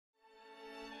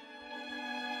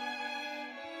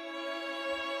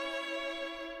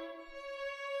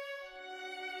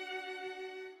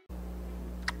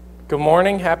Good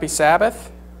morning. Happy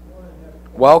Sabbath.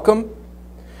 Welcome.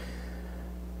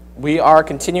 We are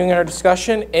continuing our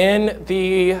discussion in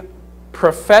the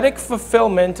prophetic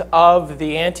fulfillment of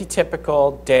the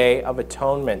antitypical Day of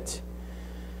Atonement.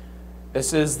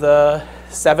 This is the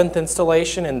 7th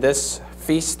installation in this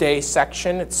feast day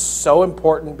section. It's so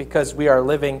important because we are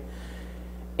living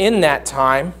in that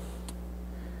time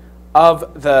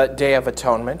of the Day of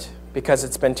Atonement because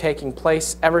it's been taking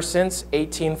place ever since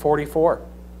 1844.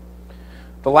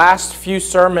 The last few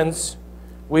sermons,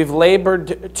 we've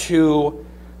labored to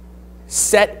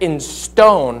set in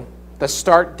stone the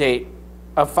start date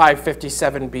of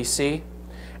 557 BC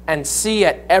and see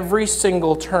at every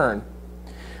single turn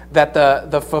that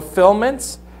the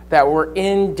fulfillments that were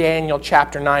in Daniel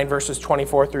chapter 9, verses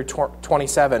 24 through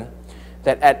 27,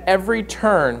 that at every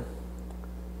turn,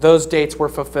 those dates were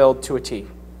fulfilled to a T.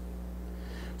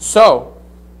 So,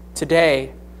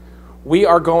 today, we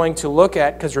are going to look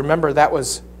at, because remember that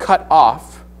was cut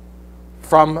off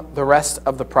from the rest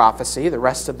of the prophecy, the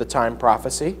rest of the time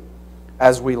prophecy,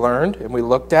 as we learned and we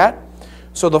looked at.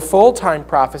 So the full time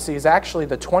prophecy is actually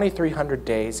the 2300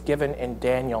 days given in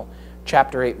Daniel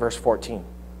chapter 8, verse 14.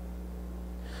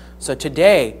 So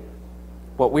today,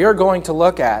 what we are going to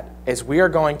look at is we are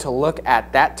going to look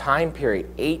at that time period,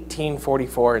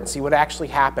 1844, and see what actually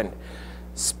happened,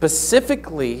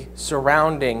 specifically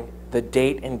surrounding the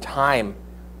date and time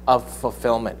of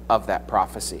fulfillment of that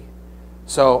prophecy.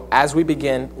 So as we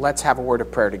begin, let's have a word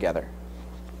of prayer together.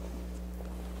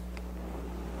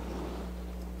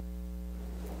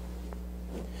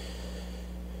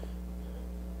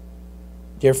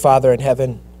 Dear Father in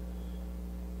heaven,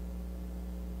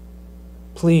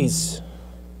 please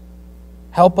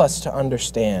help us to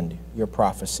understand your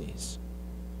prophecies.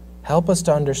 Help us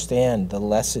to understand the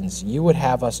lessons you would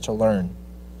have us to learn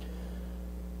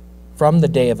from the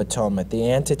Day of Atonement, the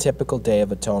antitypical Day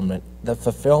of Atonement, the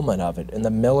fulfillment of it, and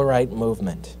the Millerite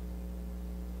movement.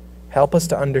 Help us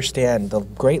to understand the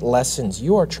great lessons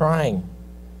you are trying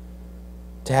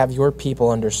to have your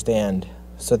people understand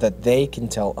so that they can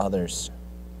tell others.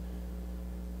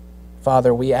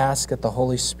 Father, we ask that the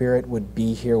Holy Spirit would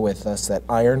be here with us, that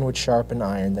iron would sharpen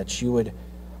iron, that you would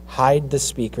hide the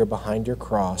speaker behind your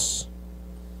cross,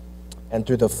 and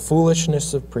through the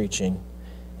foolishness of preaching,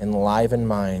 enliven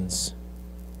minds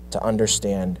to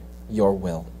understand your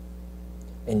will.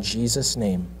 In Jesus'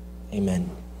 name,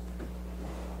 amen.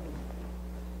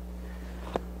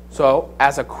 So,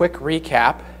 as a quick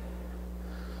recap,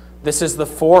 this is the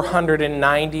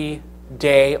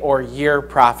 490-day or year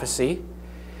prophecy,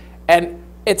 and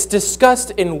it's discussed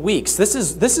in weeks. This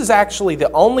is actually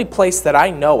the only place that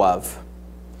I know of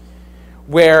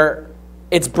where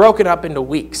it's broken up into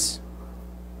weeks.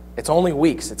 It's only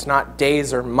weeks. It's not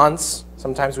days or months.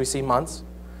 Sometimes we see months.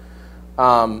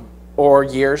 Or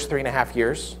years, 3.5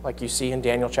 years, like you see in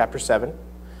Daniel chapter 7.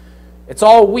 It's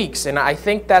all weeks, and I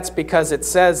think that's because it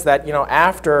says that,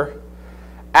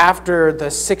 after the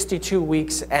 62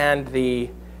 weeks and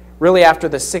really after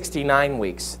the 69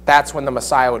 weeks, that's when the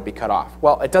Messiah would be cut off.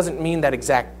 Well, it doesn't mean that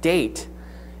exact date.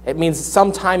 It means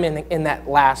sometime in that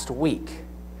last week,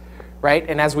 right?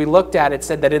 And as we looked at, it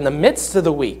said that in the midst of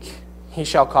the week, he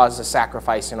shall cause the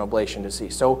sacrifice and oblation to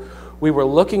cease. So we were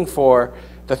looking for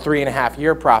the 3.5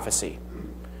 year prophecy,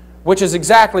 which is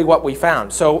exactly what we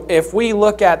found. So if we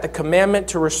look at the commandment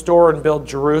to restore and build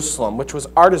Jerusalem, which was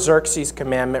Artaxerxes'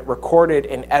 commandment recorded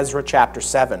in Ezra chapter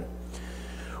 7,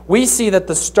 we see that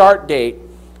the start date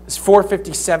is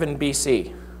 457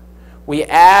 BC. We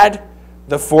add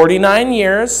the 49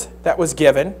 years that was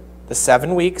given, the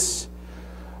 7 weeks,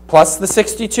 plus the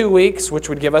 62 weeks, which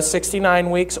would give us 69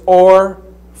 weeks, or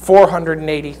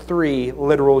 483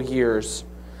 literal years.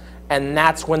 And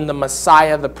that's when the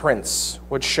Messiah, the Prince,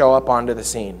 would show up onto the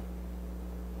scene.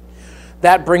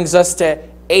 That brings us to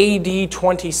AD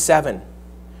 27.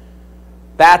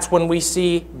 That's when we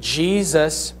see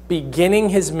Jesus beginning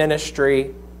his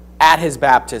ministry at his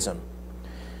baptism.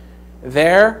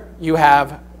 There you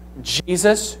have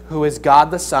Jesus, who is God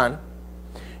the Son.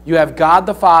 You have God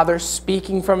the Father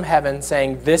speaking from heaven,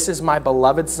 saying, "This is my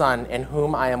beloved Son, in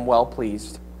whom I am well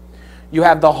pleased." You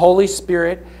have the Holy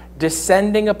Spirit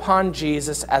descending upon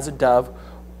Jesus as a dove,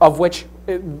 of which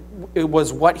it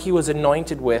was what he was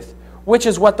anointed with, which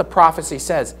is what the prophecy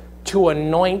says, to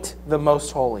anoint the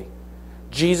most holy.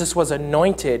 Jesus was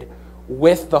anointed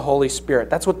with the Holy Spirit.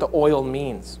 That's what the oil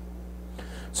means.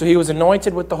 So he was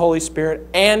anointed with the Holy Spirit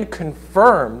and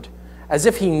confirmed, as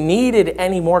if he needed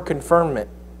any more confirmation.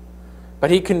 But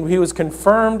he was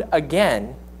confirmed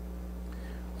again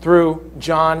through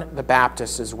John the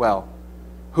Baptist as well,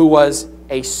 who was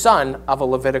a son of a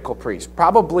Levitical priest,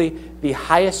 probably the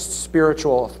highest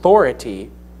spiritual authority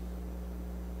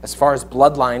as far as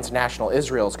bloodlines national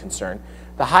Israel is concerned,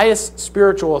 the highest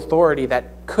spiritual authority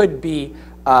that could be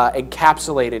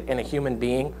encapsulated in a human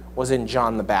being was in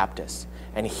John the Baptist.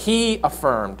 And he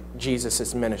affirmed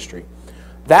Jesus' ministry.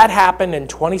 That happened in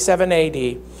 27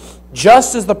 AD,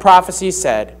 just as the prophecy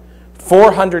said,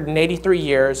 483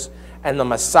 years, and the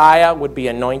Messiah would be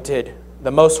anointed,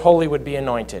 the Most Holy would be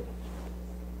anointed.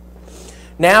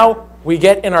 Now we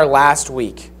get in our last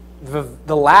week.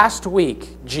 The last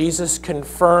week, Jesus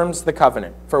confirms the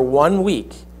covenant. For 1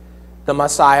 week, the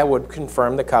Messiah would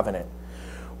confirm the covenant.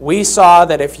 We saw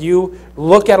that if you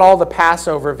look at all the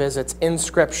Passover visits in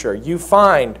Scripture, you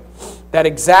find that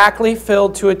exactly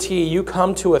filled to a T, you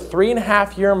come to a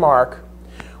 3.5-year mark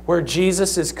where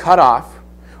Jesus is cut off,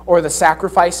 or the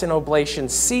sacrifice and oblation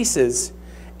ceases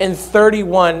in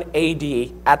 31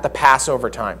 AD at the Passover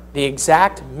time, the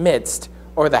exact midst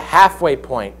or the halfway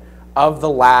point of the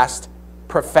last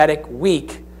prophetic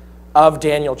week of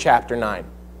Daniel chapter 9.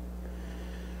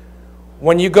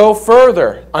 When you go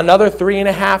further, another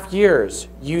 3.5 years,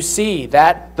 you see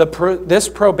that this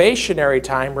probationary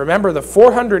time, remember the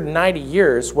 490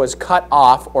 years was cut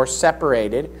off or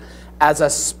separated as a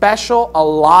special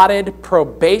allotted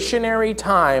probationary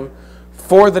time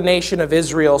for the nation of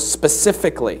Israel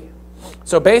specifically.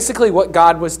 So basically what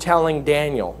God was telling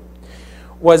Daniel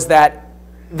was that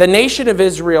the nation of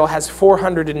Israel has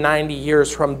 490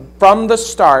 years from the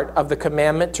start of the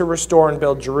commandment to restore and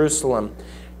build Jerusalem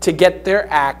to get their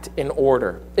act in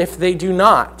order. If they do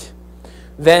not,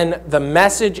 then the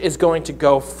message is going to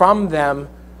go from them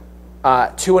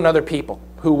to another people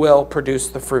who will produce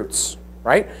the fruits,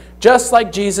 right? Just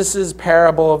like Jesus'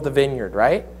 parable of the vineyard,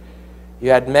 right?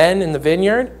 You had men in the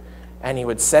vineyard, and he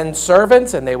would send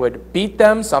servants, and they would beat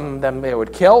them. Some of them they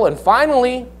would kill. And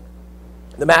finally,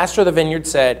 the master of the vineyard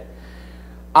said,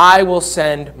 I will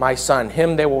send my son.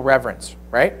 Him they will reverence,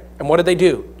 right? And what did they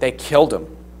do? They killed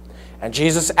him. And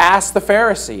Jesus asked the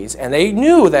Pharisees, and they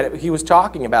knew that he was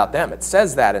talking about them. It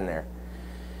says that in there.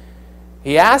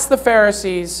 He asked the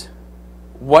Pharisees,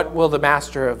 what will the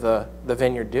master of the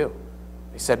vineyard do?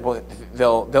 He said, well,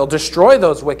 they'll destroy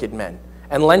those wicked men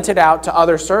and lend it out to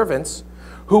other servants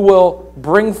who will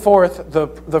bring forth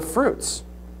the fruits.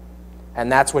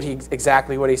 And that's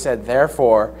exactly what he said.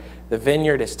 Therefore, the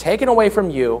vineyard is taken away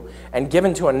from you and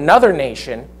given to another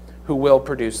nation who will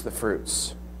produce the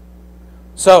fruits.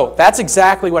 So that's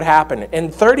exactly what happened.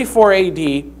 In 34 AD,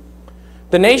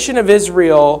 the nation of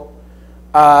Israel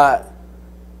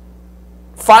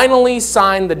finally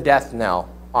signed the death knell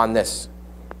on this.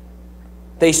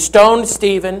 They stoned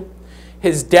Stephen.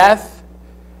 His death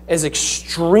is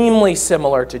extremely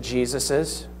similar to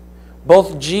Jesus's.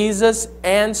 Both Jesus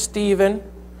and Stephen,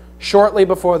 shortly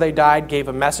before they died, gave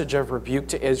a message of rebuke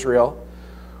to Israel,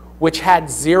 which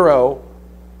had zero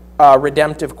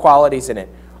redemptive qualities in it.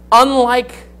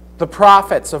 Unlike the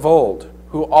prophets of old,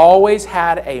 who always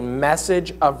had a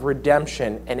message of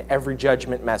redemption in every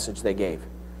judgment message they gave.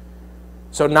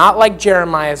 So not like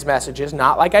Jeremiah's messages,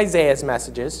 not like Isaiah's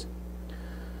messages,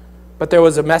 but there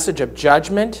was a message of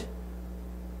judgment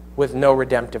with no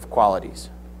redemptive qualities.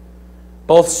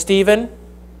 Both Stephen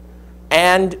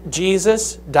and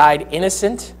Jesus died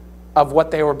innocent of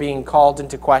what they were being called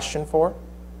into question for.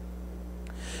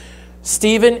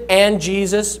 Stephen and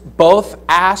Jesus both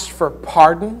asked for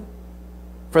pardon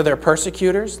for their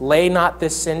persecutors. Lay not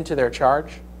this sin to their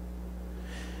charge.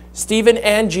 Stephen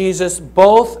and Jesus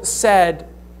both said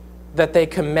that they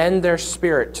commend their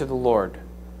spirit to the Lord.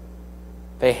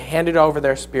 They handed over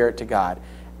their spirit to God.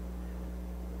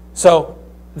 So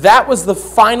that was the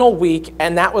final week,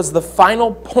 and that was the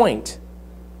final point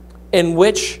in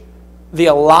which the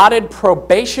allotted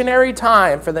probationary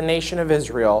time for the nation of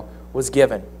Israel was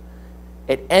given.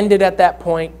 It ended at that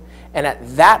point, and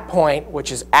at that point,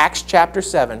 which is Acts chapter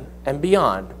 7 and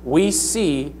beyond, we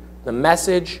see the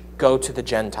message go to the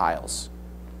Gentiles.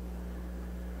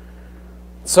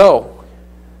 So,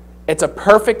 it's a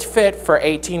perfect fit for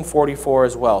 1844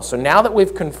 as well. So now that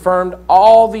we've confirmed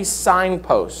all these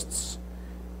signposts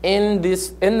in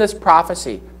this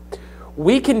prophecy,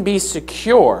 we can be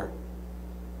secure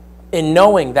in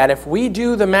knowing that if we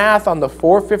do the math on the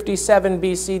 457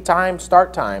 BC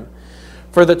start time,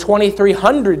 for the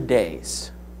 2300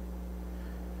 days,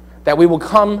 that we will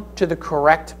come to the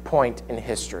correct point in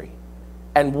history.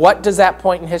 And what does that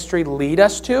point in history lead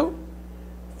us to?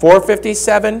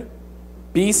 457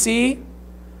 BC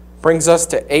brings us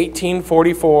to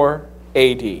 1844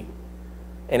 AD. In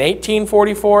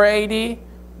 1844 AD,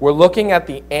 we're looking at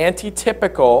the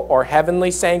antitypical or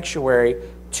heavenly sanctuary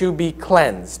to be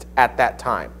cleansed at that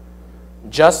time.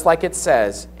 just like it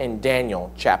says in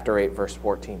Daniel chapter 8, verse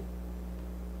 14.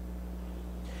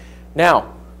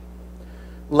 Now,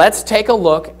 let's take a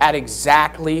look at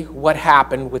exactly what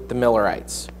happened with the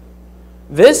Millerites.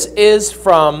 This is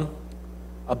from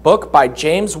a book by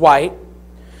James White,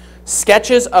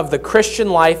 Sketches of the Christian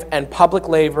Life and Public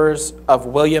Labors of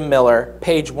William Miller,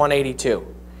 page 182.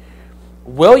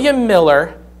 William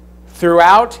Miller,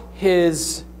 throughout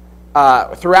his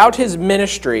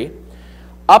ministry,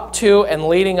 up to and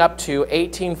leading up to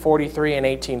 1843 and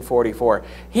 1844,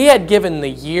 he had given the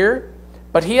year,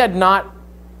 but he had not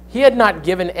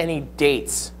given any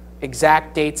dates,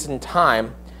 exact dates and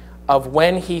time of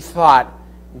when he thought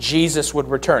Jesus would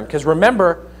return. Because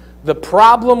remember, the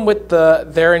problem with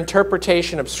their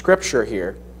interpretation of Scripture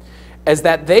here is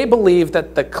that they believe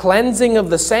that the cleansing of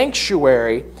the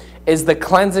sanctuary is the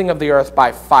cleansing of the earth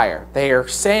by fire. They are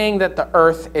saying that the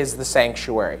earth is the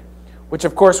sanctuary, which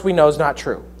of course we know is not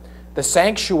true. The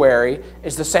sanctuary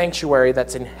is the sanctuary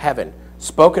that's in heaven,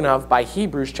 spoken of by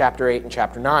Hebrews chapter 8 and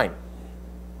chapter 9.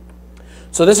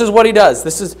 So this is what he does.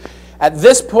 At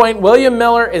this point, William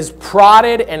Miller is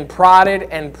prodded and prodded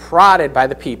and prodded by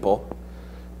the people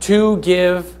to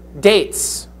give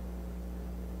dates.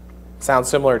 Sounds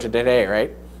similar to today,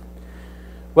 right?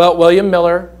 Well, William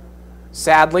Miller,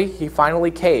 sadly, he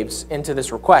finally caves into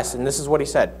this request, and this is what he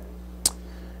said.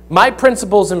 My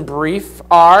principles in brief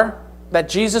are that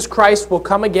Jesus Christ will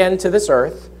come again to this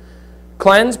earth,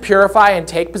 cleanse, purify, and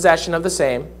take possession of the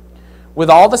same, with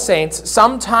all the saints,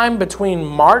 sometime between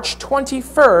March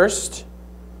 21st,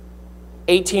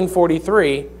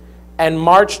 1843, and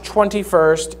March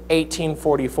 21st,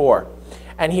 1844.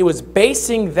 And he was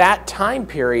basing that time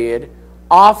period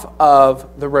off of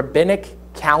the rabbinic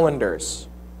calendars,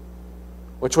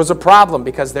 which was a problem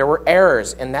because there were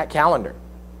errors in that calendar.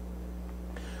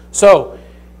 So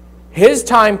his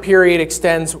time period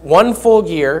extends one full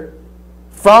year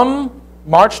from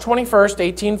March 21st,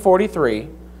 1843,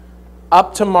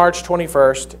 up to March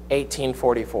 21st,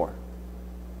 1844.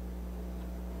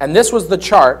 And this was the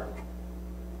chart.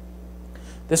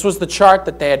 This was the chart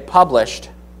that they had published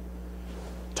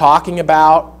talking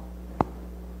about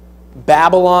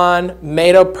Babylon,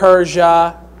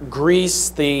 Medo-Persia, Greece,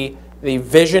 the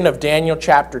vision of Daniel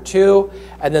chapter 2,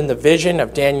 and then the vision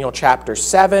of Daniel chapter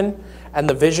 7, and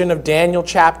the vision of Daniel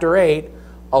chapter 8,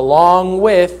 along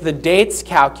with the dates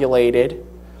calculated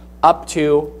up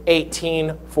to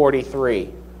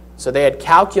 1843. So they had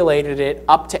calculated it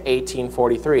up to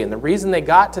 1843. And the reason they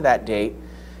got to that date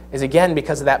is, again,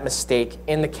 because of that mistake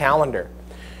in the calendar.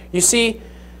 You see,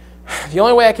 the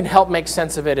only way I can help make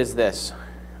sense of it is this.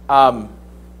 The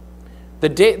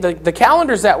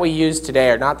calendars that we use today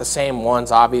are not the same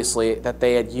ones, obviously, that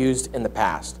they had used in the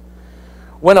past.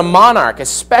 When a monarch,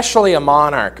 especially a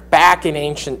monarch back in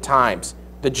ancient times,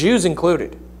 the Jews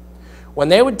included, when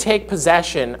they would take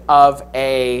possession of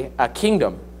a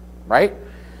kingdom, right?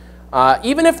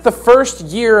 Even if the first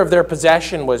year of their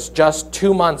possession was just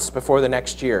 2 months before the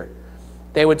next year,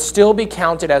 they would still be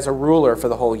counted as a ruler for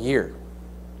the whole year.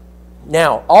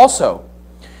 Now, also,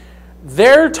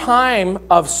 their time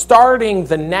of starting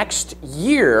the next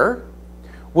year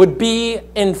would be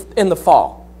in the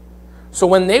fall. So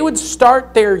when they would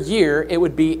start their year, it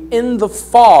would be in the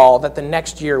fall that the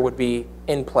next year would be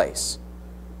in place.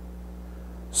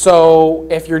 So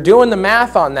if you're doing the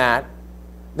math on that,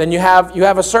 then you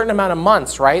have a certain amount of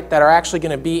months, right, that are actually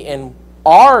going to be in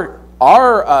our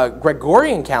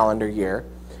Gregorian calendar year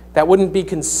that wouldn't be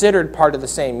considered part of the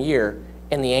same year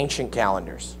in the ancient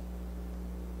calendars.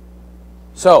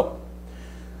 So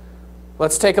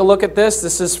let's take a look at this.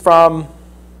 This is from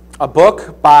a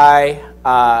book by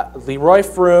Leroy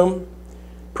Froom,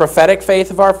 Prophetic Faith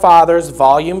of Our Fathers,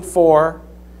 Volume 4,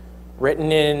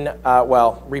 written in,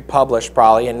 republished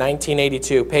probably in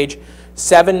 1982, page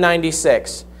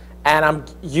 796. And I'm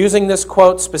using this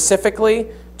quote specifically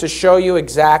to show you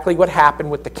exactly what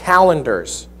happened with the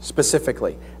calendars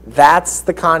specifically. That's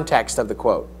the context of the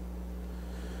quote.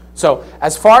 So,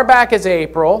 as far back as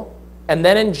April, and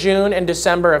then in June and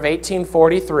December of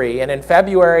 1843, and in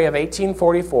February of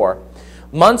 1844,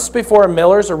 months before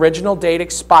Miller's original date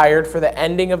expired for the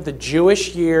ending of the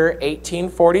Jewish year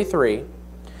 1843,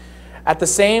 at the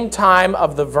same time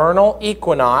of the vernal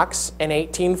equinox in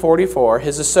 1844,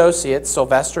 his associates,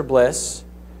 Sylvester Bliss,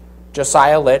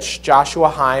 Josiah Litch,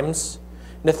 Joshua Himes,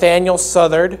 Nathaniel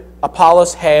Southard,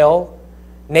 Apollos Hale,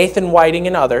 Nathan Whiting,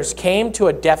 and others came to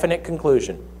a definite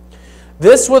conclusion.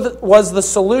 This was the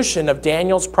solution of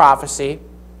Daniel's prophecy.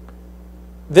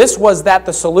 This was that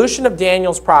the solution of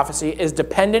Daniel's prophecy is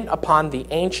dependent upon the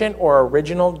ancient or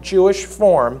original Jewish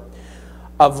form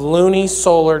of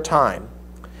lunisolar time,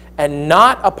 and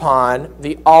not upon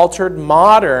the altered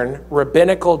modern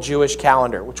rabbinical Jewish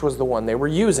calendar, which was the one they were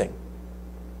using.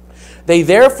 They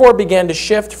therefore began to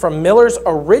shift from Miller's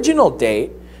original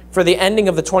date for the ending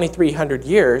of the 2300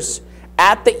 years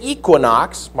at the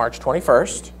equinox, March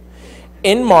 21st,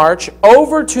 in March,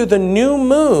 over to the new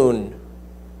moon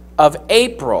of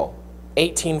April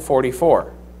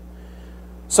 1844.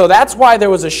 So that's why there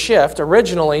was a shift.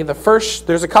 Originally,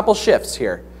 there's a couple shifts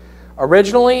here.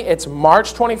 Originally, it's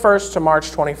March 21st to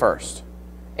March 21st,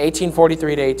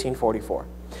 1843 to 1844.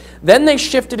 Then they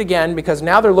shifted again because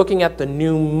now they're looking at the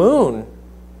new moon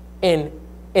in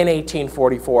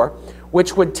 1844,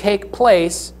 which would take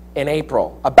place in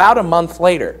April, about a month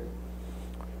later.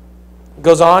 It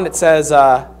goes on, it says,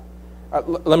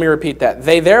 let me repeat that.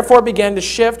 They therefore began to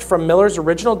shift from Miller's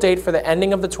original date for the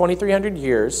ending of the 2300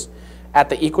 years at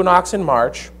the equinox in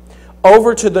March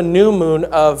over to the new moon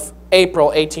of April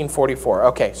 1844.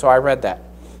 Okay, so I read that.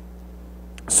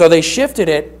 So they shifted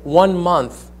it 1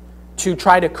 month to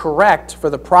try to correct for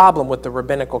the problem with the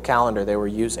rabbinical calendar they were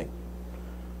using.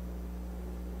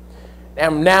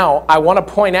 And now I want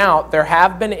to point out there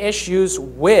have been issues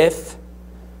with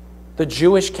the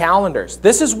Jewish calendars.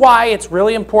 This is why it's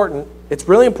really important. It's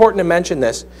really important to mention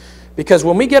this, because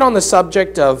when we get on the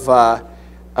subject of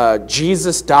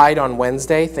Jesus died on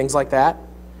Wednesday, things like that,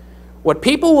 what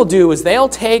people will do is they'll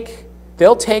take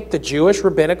the Jewish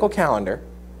rabbinical calendar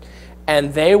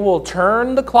and they will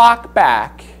turn the clock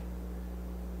back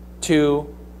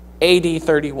to AD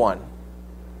 31.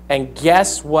 And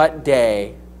guess what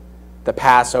day the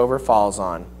Passover falls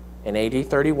on in AD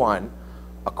 31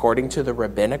 according to the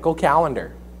rabbinical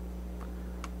calendar?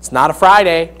 It's not a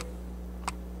Friday,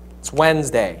 it's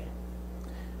Wednesday.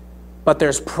 But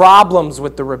there's problems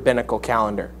with the rabbinical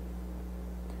calendar.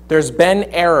 There's been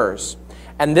errors.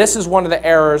 And this is one of the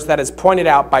errors that is pointed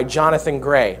out by Jonathan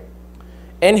Gray.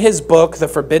 In his book, The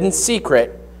Forbidden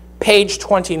Secret, page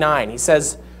 29, he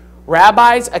says,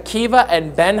 Rabbis Akiva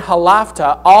and Ben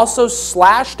Halafta also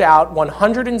slashed out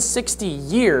 160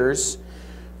 years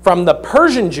from the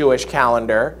Persian Jewish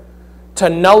calendar to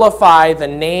nullify the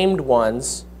named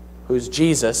ones, who's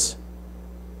Jesus,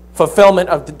 fulfillment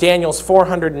of Daniel's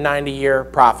 490-year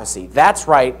prophecy. That's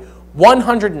right,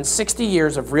 160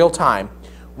 years of real time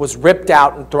was ripped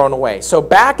out and thrown away. So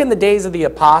back in the days of the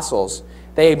apostles,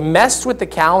 they messed with the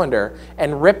calendar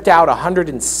and ripped out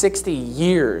 160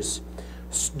 years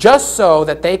just so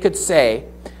that they could say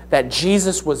that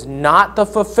Jesus was not the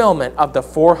fulfillment of the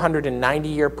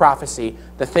 490-year prophecy,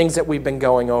 the things that we've been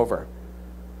going over.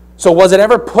 So was it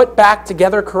ever put back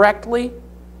together correctly?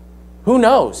 Who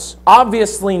knows?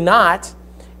 Obviously not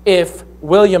if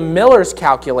William Miller's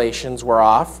calculations were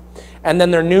off and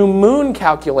then their new moon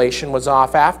calculation was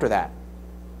off after that.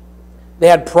 They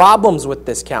had problems with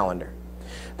this calendar.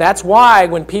 That's why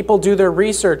when people do their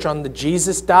research on the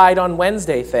Jesus died on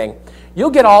Wednesday thing, you'll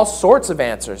get all sorts of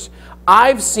answers.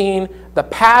 I've seen the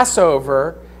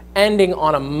Passover ending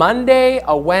on a Monday,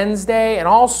 a Wednesday, and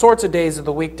all sorts of days of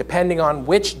the week, depending on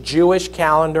which Jewish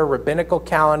calendar, rabbinical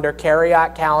calendar,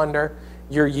 Kariot calendar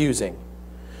you're using.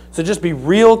 So just be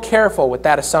real careful with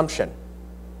that assumption.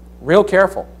 Real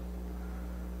careful.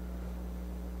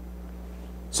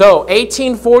 So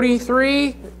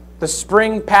 1843, the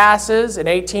spring passes. In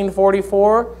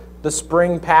 1844, the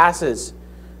spring passes.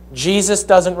 Jesus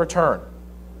doesn't return.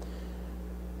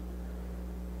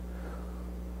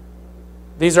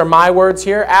 These are my words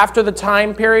here. After the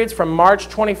time periods from March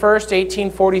 21st,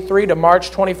 1843 to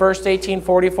March 21st,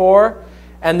 1844,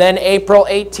 and then April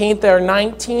 18th or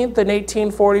 19th in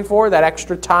 1844, that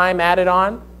extra time added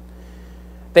on,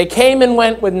 they came and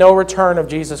went with no return of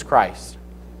Jesus Christ.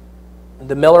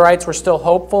 The Millerites were still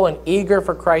hopeful and eager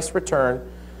for Christ's return.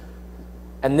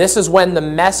 And this is when the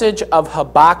message of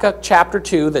Habakkuk chapter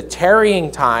 2, the tarrying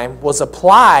time, was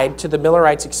applied to the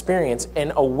Millerites' experience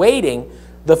in awaiting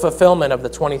the fulfillment of the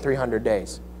 2300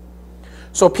 days.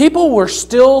 So people were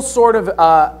still sort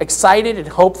of excited and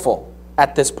hopeful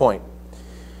at this point.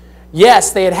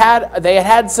 Yes, they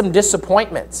had some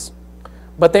disappointments,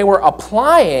 but they were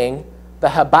applying the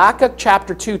Habakkuk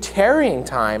chapter 2 tarrying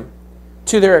time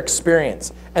to their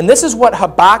experience. And this is what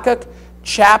Habakkuk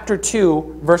chapter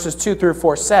 2, verses 2 through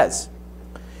 4 says.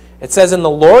 It says, "And the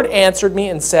Lord answered me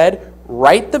and said,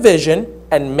 Write the vision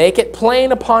and make it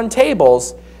plain upon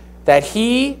tables, that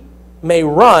he may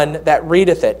run that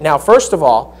readeth it." Now, first of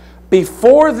all,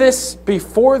 before this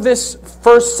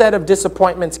first set of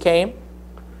disappointments came,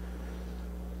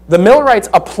 the Millerites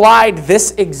applied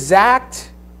this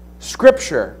exact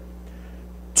scripture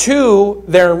to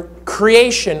their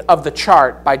creation of the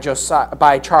chart by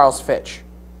Charles Fitch.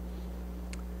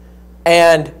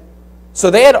 And So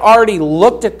they had already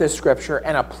looked at this scripture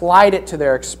and applied it to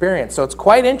their experience. So it's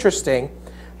quite interesting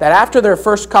that after their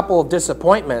first couple of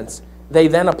disappointments, they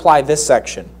then apply this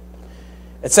section.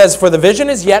 It says, "For the vision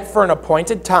is yet for an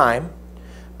appointed time,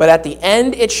 but at the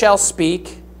end it shall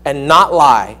speak and not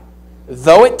lie.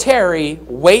 Though it tarry,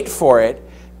 wait for it,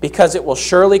 because it will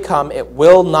surely come, it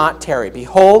will not tarry.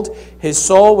 Behold, his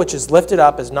soul which is lifted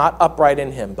up is not upright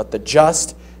in him, but the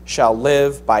just shall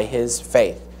live by his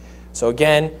faith." So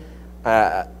again,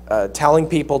 telling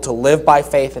people to live by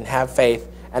faith and have faith,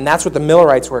 and that's what the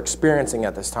Millerites were experiencing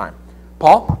at this time.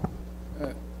 Paul?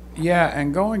 Yeah,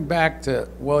 and going back to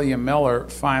William Miller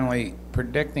finally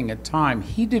predicting a time,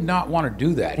 he did not want to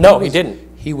do that. No, he didn't.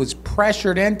 He was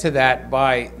pressured into that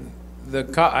by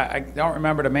I don't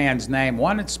remember the man's name,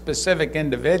 one specific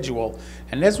individual,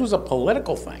 and this was a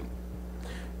political thing.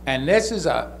 And this is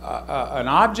an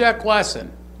object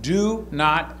lesson. Do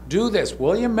not do this.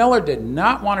 William Miller did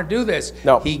not want to do this.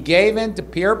 No. He gave in to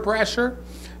peer pressure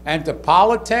and to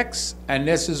politics, and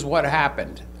this is what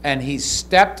happened. And he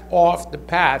stepped off the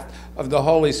path of the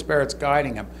Holy Spirit's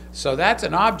guiding him. So that's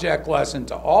an object lesson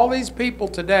to all these people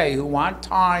today who want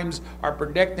times, are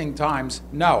predicting times.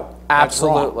 No, that's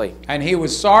Absolutely. wrong. And he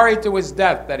was sorry to his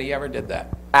death that he ever did that.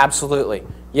 Absolutely.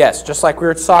 Yes, just like we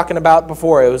were talking about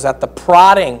before, it was at the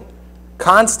prodding,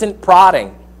 constant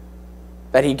prodding,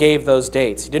 that he gave those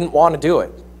dates. He didn't want to do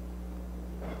it.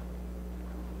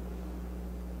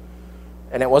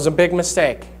 And it was a big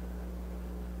mistake.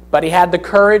 But he had the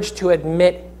courage to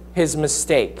admit his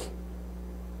mistake.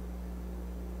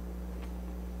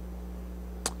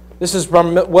 This is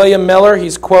from William Miller.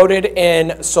 He's quoted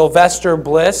in Sylvester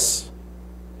Bliss,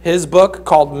 his book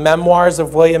called Memoirs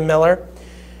of William Miller.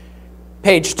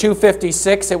 Page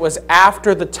 256, it was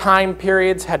after the time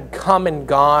periods had come and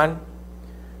gone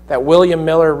that William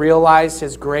Miller realized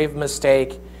his grave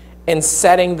mistake in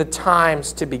setting the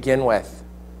times to begin with.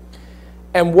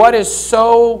 And what is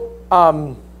so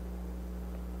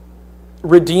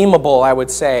redeemable, I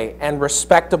would say, and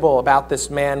respectable about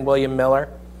this man, William Miller,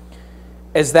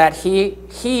 is that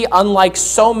he, unlike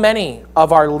so many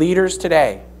of our leaders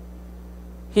today,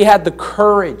 he had the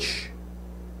courage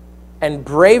and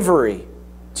bravery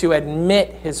to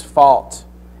admit his fault.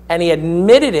 And he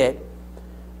admitted it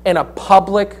in a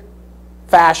public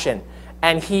fashion.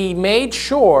 And he made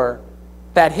sure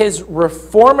that his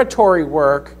reformatory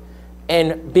work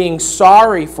and being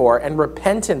sorry for and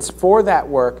repentance for that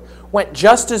work went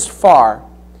just as far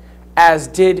as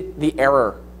did the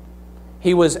error.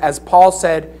 He was, as Paul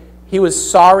said, he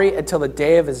was sorry until the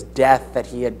day of his death that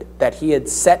he had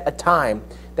set a time,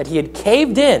 that he had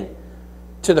caved in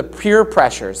to the peer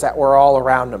pressures that were all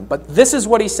around him. But this is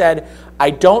what he said. I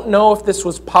don't know if this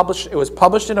was published. It was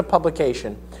published in a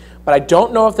publication, but I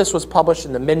don't know if this was published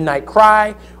in the Midnight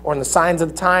Cry or in the Signs of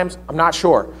the Times. I'm not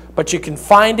sure. But you can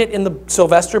find it in the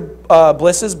Sylvester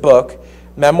Bliss's book,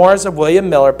 Memoirs of William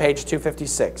Miller, page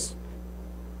 256.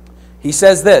 He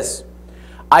says this: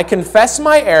 I confess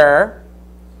my error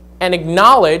and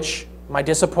acknowledge my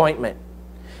disappointment.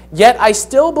 Yet I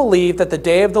still believe that the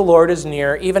day of the Lord is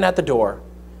near, even at the door.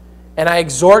 And I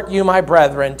exhort you, my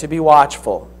brethren, to be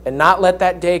watchful, and not let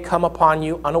that day come upon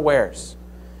you unawares.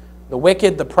 The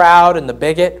wicked, the proud, and the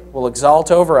bigot will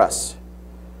exalt over us.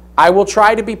 I will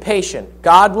try to be patient.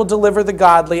 God will deliver the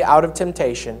godly out of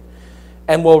temptation,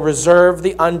 and will reserve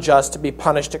the unjust to be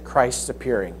punished at Christ's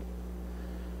appearing.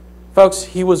 Folks,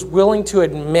 he was willing to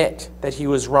admit that he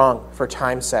was wrong for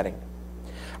time setting.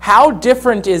 How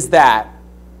different is that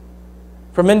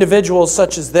from individuals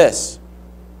such as this?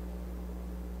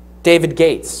 David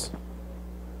Gates,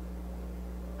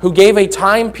 who gave a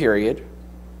time period,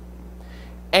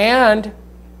 and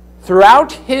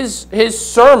throughout his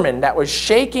sermon that was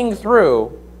shaking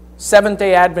through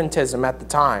Seventh-day Adventism at the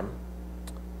time,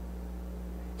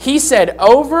 he said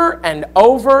over and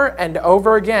over and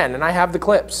over again, and I have the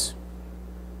clips,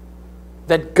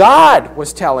 that God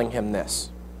was telling him this.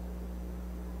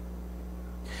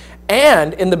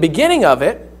 And in the beginning of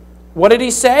it, what did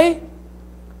he say?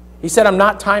 He said, I'm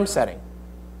not time setting.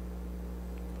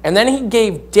 And then he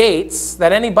gave dates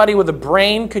that anybody with a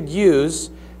brain could use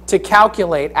to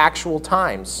calculate actual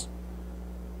times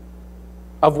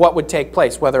of what would take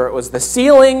place. Whether it was the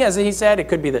sealing, as he said, it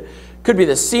could be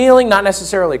the sealing, not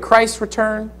necessarily Christ's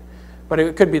return, but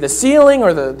it could be the sealing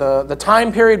or the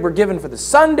time period we're given for the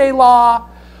Sunday law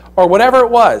or whatever it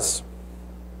was.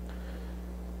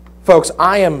 Folks,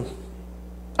 I'm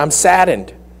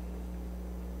saddened.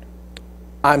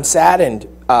 I'm saddened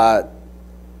that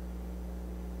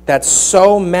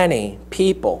so many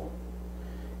people,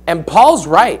 and Paul's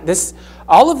right,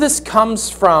 all of this comes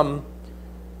from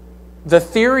the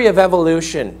theory of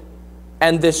evolution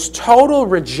and this total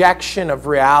rejection of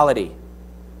reality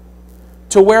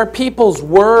to where people's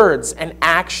words and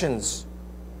actions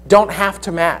don't have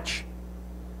to match.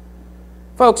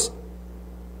 Folks,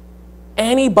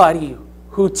 anybody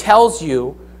who tells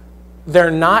you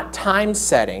they're not time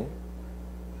setting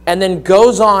and then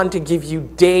goes on to give you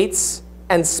dates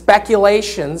and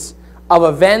speculations of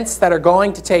events that are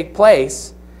going to take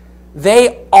place,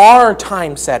 they are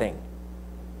time setting.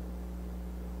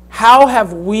 How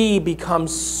have we become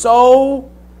so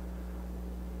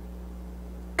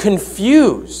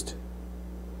confused,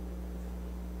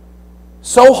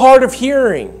 so hard of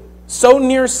hearing, so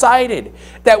nearsighted,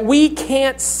 that we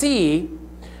can't see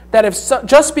that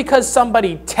just because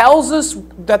somebody tells us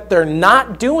that they're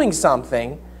not doing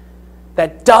something,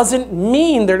 that doesn't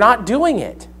mean they're not doing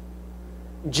it.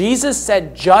 Jesus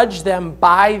said, judge them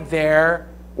by their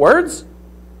words?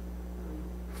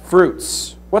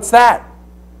 Fruits. What's that?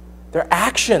 Their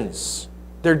actions,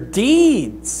 their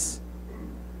deeds.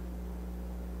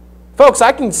 Folks,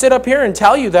 I can sit up here and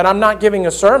tell you that I'm not giving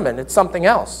a sermon. It's something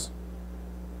else.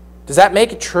 Does that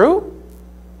make it true?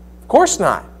 Of course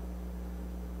not.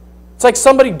 It's like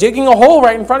somebody digging a hole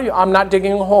right in front of you. I'm not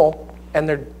digging a hole. And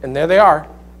there they are.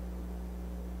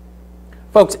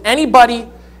 Folks, anybody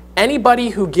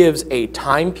who gives a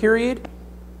time period,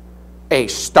 a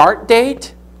start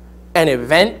date, an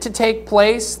event to take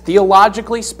place,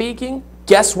 theologically speaking,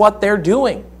 guess what they're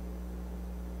doing?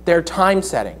 They're time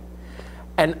setting.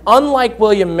 And unlike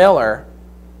William Miller,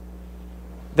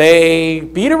 they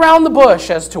beat around the bush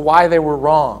as to why they were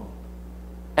wrong.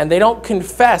 And they don't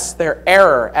confess their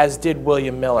error as did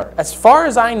William Miller. As far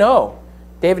as I know,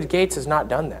 David Gates has not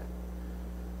done that.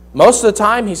 Most of the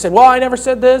time he said, well, I never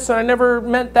said this and I never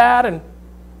meant that. And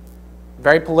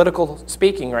very political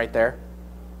speaking right there.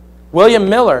 William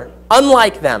Miller,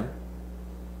 unlike them,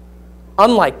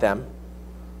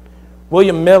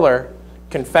 William Miller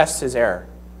confessed his error.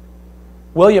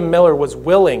 William Miller was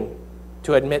willing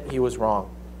to admit he was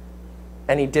wrong.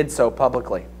 And he did so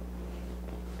publicly.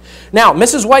 Now,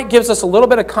 Mrs. White gives us a little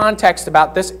bit of context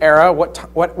about this era,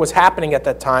 what was happening at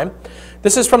that time.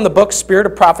 This is from the book Spirit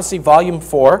of Prophecy, Volume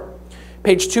 4,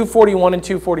 page 241 and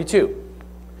 242.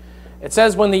 It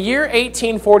says, when the year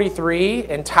 1843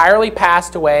 entirely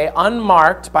passed away,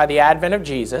 unmarked by the advent of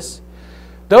Jesus,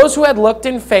 those who had looked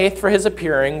in faith for his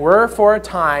appearing were for a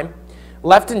time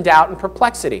left in doubt and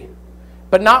perplexity.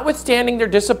 But notwithstanding their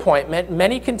disappointment,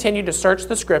 many continued to search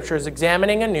the Scriptures,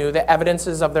 examining anew the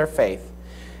evidences of their faith,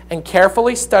 and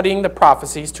carefully studying the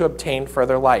prophecies to obtain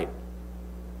further light.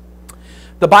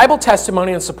 The Bible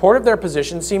testimony in support of their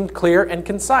position seemed clear and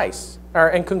concise,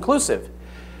 and conclusive.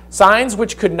 Signs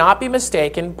which could not be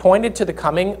mistaken pointed to the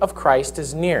coming of Christ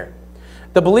as near.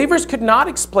 The believers could not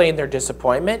explain their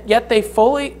disappointment, yet they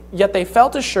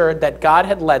felt assured that God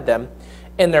had led them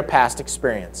in their past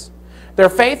experience. Their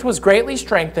faith was greatly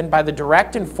strengthened by the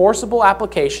direct and forcible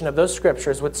application of those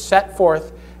Scriptures which set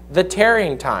forth the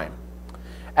tarrying time.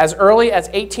 As early as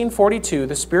 1842,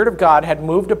 the Spirit of God had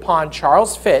moved upon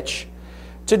Charles Fitch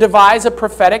to devise a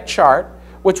prophetic chart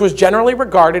which was generally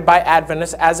regarded by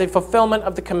Adventists as a fulfillment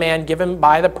of the command given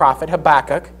by the prophet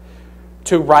Habakkuk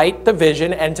to write the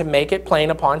vision and to make it plain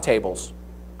upon tables.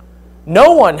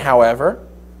 No one, however,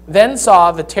 then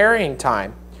saw the tarrying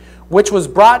time, which was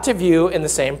brought to view in the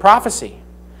same prophecy.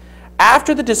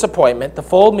 After the disappointment, the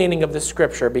full meaning of the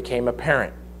Scripture became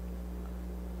apparent.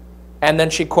 And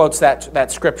then she quotes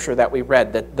that Scripture that we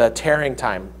read, the tarrying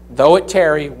time. Though it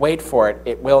tarry, wait for it,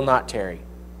 it will not tarry.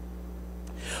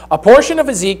 A portion of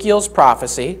Ezekiel's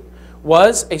prophecy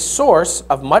was a source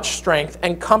of much strength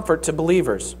and comfort to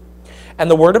believers.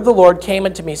 And the word of the Lord came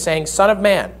unto me, saying, Son of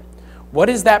man, what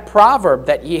is that proverb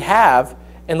that ye have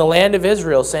in the land of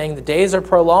Israel, saying, the days are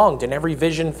prolonged, and every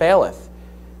vision faileth?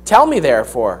 Tell me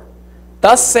therefore,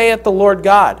 thus saith the Lord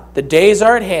God, the days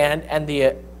are at hand, and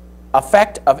the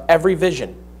effect of every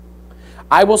vision.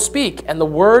 I will speak, and the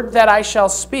word that I shall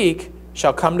speak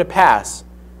shall come to pass.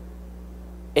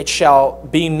 It shall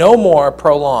be no more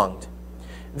prolonged.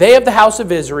 They of the house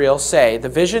of Israel say, the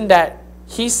vision that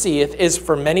he seeth is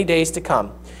for many days to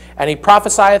come, and he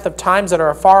prophesieth of times that are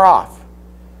afar off.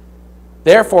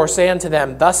 Therefore say unto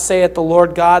them, thus saith the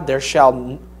Lord God, there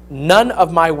shall none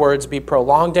of my words be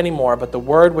prolonged any more, but the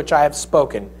word which I have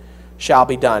spoken shall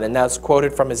be done. And that's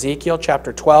quoted from Ezekiel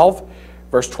chapter 12,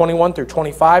 verse 21 through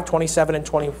 25, 27,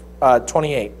 and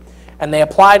 28. And they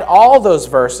applied all those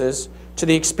verses to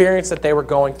the experience that they were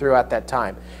going through at that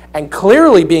time. And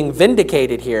clearly being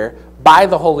vindicated here by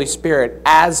the Holy Spirit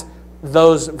as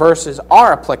those verses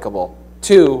are applicable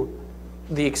to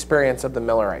the experience of the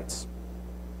Millerites.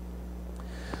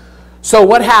 So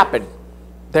what happened?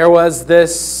 There was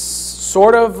this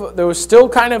there was still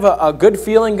kind of a good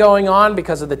feeling going on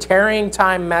because of the tarrying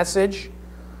time message.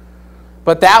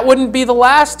 But that wouldn't be the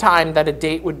last time that a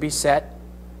date would be set.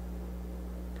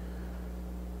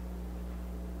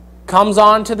 Comes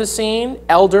onto the scene,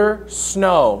 Elder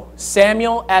Snow,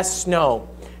 Samuel S. Snow.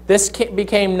 This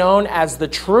became known as the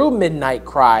true midnight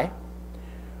cry,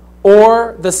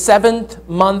 or the 7th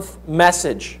month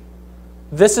message.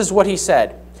 This is what he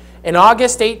said. In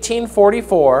August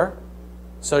 1844,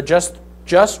 so just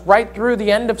right through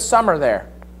the end of summer there,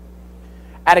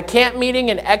 at a camp meeting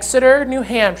in Exeter, New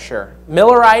Hampshire,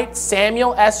 Millerite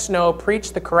Samuel S. Snow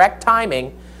preached the correct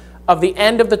timing of the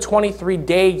end of the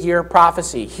 23-day year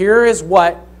prophecy. Here is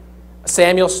what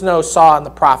Samuel Snow saw in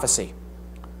the prophecy.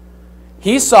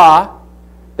 He saw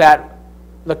that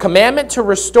the commandment to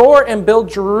restore and build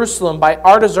Jerusalem by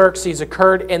Artaxerxes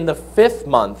occurred in the 5th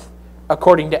month,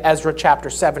 according to Ezra chapter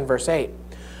 7, verse 8,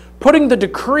 putting the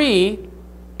decree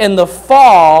in the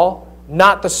fall,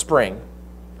 not the springtime,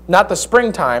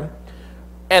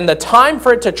 and the time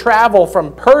for it to travel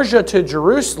from Persia to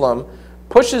Jerusalem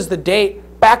pushes the date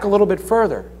back a little bit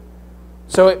further.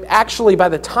 So it actually, by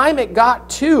the time it got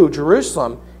to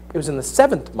Jerusalem, it was in the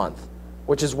 7th month,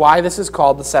 which is why this is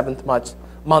called the 7th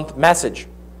month message.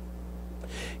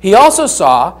 He also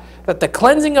saw that the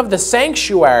cleansing of the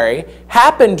sanctuary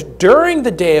happened during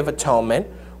the Day of Atonement,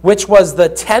 which was the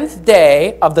 10th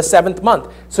day of the 7th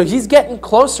month. So he's getting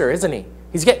closer, isn't he?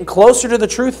 He's getting closer to the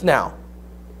truth now.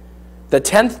 The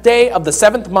 10th day of the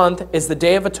 7th month is the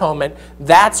Day of Atonement.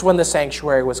 That's when the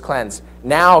sanctuary was cleansed.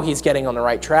 Now he's getting on the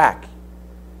right track.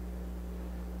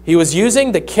 He was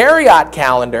using the Cariot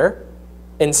calendar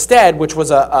instead, which was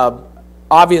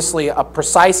obviously a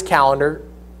precise calendar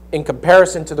in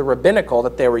comparison to the rabbinical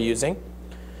that they were using.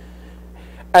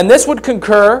 And this would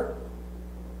concur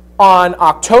on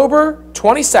October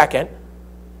 22nd,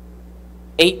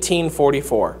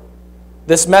 1844.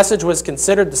 This message was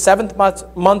considered the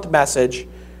 7th month message,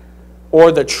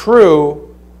 or the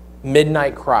true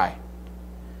midnight cry.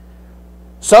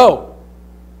 So,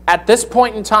 at this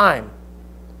point in time,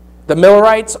 the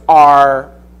Millerites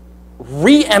are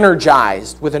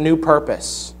re-energized with a new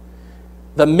purpose.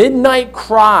 The midnight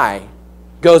cry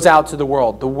goes out to the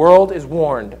world. The world is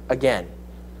warned again.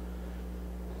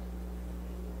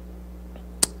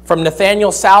 From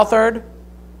Nathaniel Southard,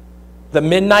 the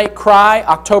midnight cry,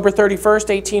 October 31st,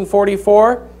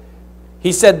 1844,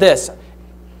 he said this: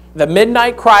 the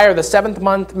midnight cry, or the 7th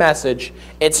month message,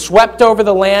 it swept over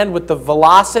the land with the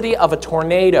velocity of a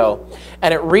tornado,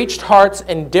 and it reached hearts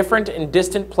in different and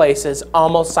distant places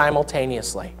almost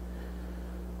simultaneously.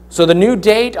 So the new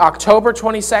date, October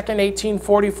 22nd,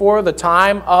 1844, the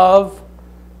time of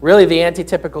really the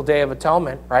antitypical Day of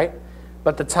Atonement, right?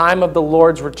 But the time of the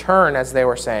Lord's return, as they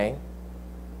were saying.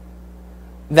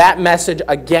 That message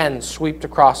again swept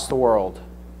across the world,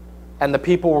 and the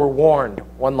people were warned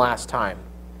one last time.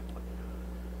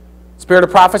 Spirit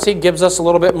of Prophecy gives us a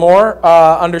little bit more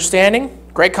understanding.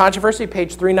 Great Controversy,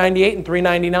 page 398 and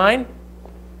 399.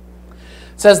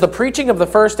 Says the preaching of the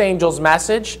first angel's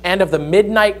message and of the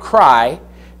midnight cry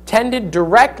tended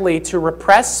directly to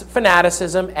repress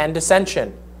fanaticism and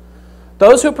dissension.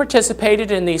 Those who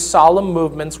participated in these solemn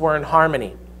movements were in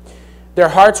harmony. Their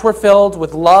hearts were filled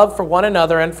with love for one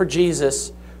another and for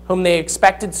Jesus, whom they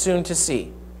expected soon to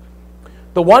see.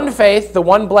 The one faith, the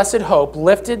one blessed hope,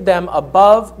 lifted them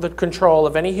above the control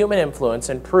of any human influence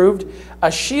and proved a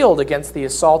shield against the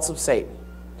assaults of Satan.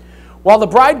 While the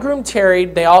bridegroom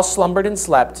tarried, they all slumbered and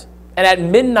slept, and at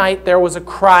midnight there was a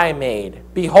cry made,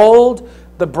 "Behold,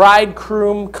 the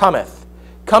bridegroom cometh.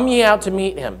 Come ye out to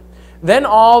meet him." Then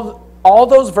all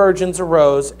those virgins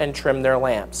arose and trimmed their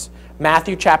lamps.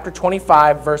 Matthew chapter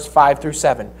 25, verse 5 through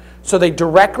 7. So they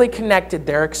directly connected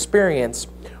their experience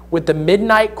with the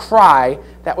midnight cry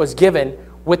that was given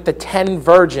with the 10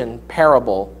 virgin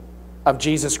parable of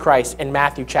Jesus Christ in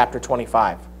Matthew chapter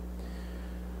 25.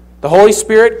 The Holy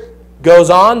Spirit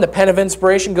goes on, the pen of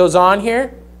inspiration goes on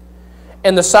here.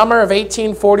 In the summer of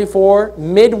 1844,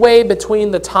 midway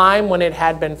between the time when it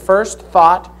had been first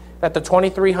thought that the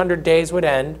 2300 days would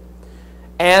end,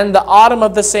 and the autumn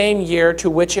of the same year to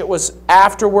which it was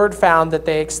afterward found that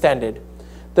they extended,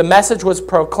 the message was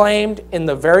proclaimed in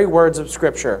the very words of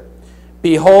Scripture: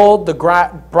 "Behold, the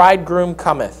bridegroom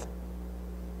cometh."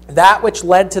 That which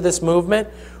led to this movement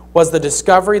was the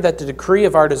discovery that the decree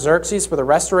of Artaxerxes for the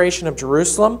restoration of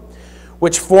Jerusalem,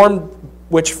 which formed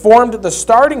the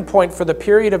starting point for the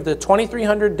period of the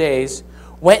 2300 days,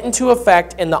 went into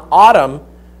effect in the autumn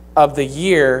of the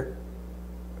year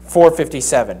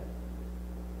 457,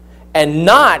 and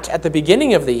not at the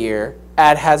beginning of the year,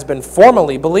 as has been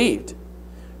formerly believed.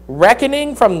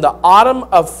 Reckoning from the autumn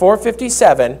of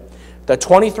 457, the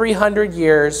 2300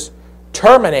 years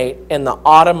terminate in the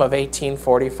autumn of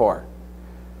 1844.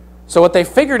 So what they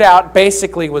figured out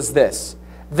basically was this.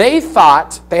 They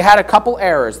thought they had a couple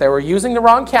errors. They were using the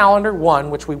wrong calendar, one,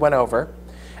 which we went over.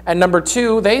 And number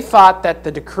two, they thought that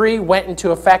the decree went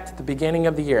into effect at the beginning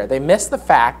of the year. They missed the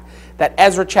fact that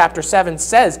Ezra chapter 7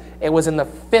 says it was in the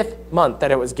 5th month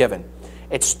that it was given.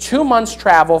 It's 2 months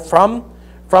travel from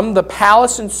the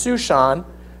palace in Shushan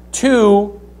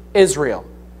to Israel.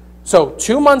 So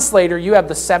 2 months later, you have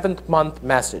the 7th month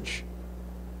message.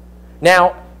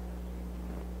 Now,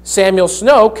 Samuel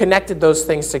Snow connected those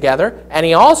things together, and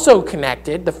he also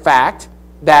connected the fact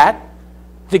that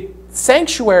the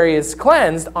sanctuary is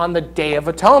cleansed on the Day of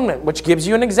Atonement, which gives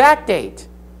you an exact date,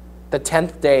 the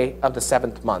 10th day of the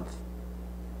 7th month.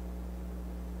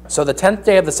 So the 10th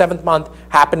day of the 7th month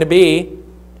happened to be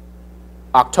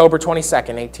October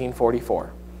 22nd,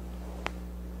 1844.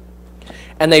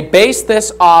 And they based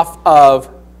this off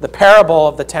of the parable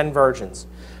of the 10 virgins.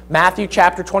 Matthew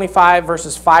chapter 25,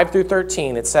 verses 5 through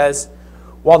 13, it says,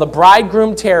 "While the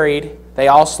bridegroom tarried, they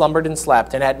all slumbered and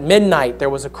slept. And at midnight there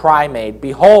was a cry made,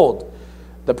 Behold,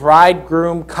 the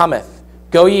bridegroom cometh.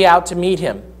 Go ye out to meet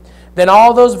him. Then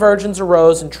all those virgins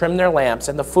arose and trimmed their lamps.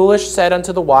 And the foolish said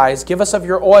unto the wise, Give us of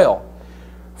your oil,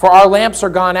 for our lamps are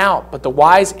gone out. But the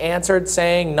wise answered,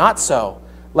 saying, Not so,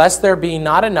 lest there be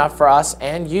not enough for us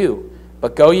and you.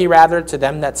 But go ye rather to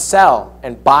them that sell,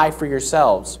 and buy for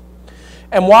yourselves.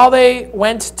 And while they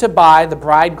went to buy, the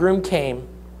bridegroom came,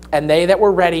 and they that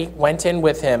were ready went in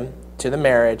with him to the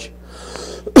marriage,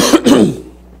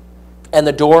 and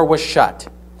the door was shut.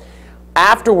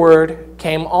 Afterward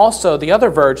came also the other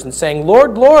virgins, saying,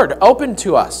 Lord, Lord, open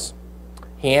to us.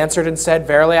 He answered and said,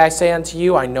 Verily I say unto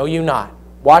you, I know you not.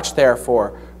 Watch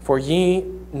therefore, for ye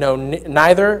know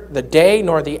neither the day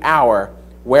nor the hour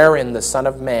wherein the Son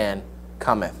of Man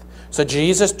cometh." So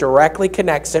Jesus directly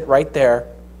connects it right there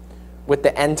with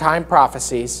the end time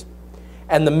prophecies.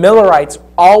 And the Millerites,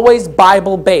 always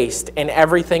Bible-based in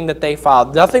everything that they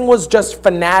followed. Nothing was just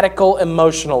fanatical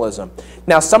emotionalism.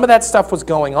 Now, some of that stuff was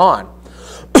going on.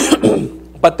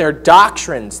 But their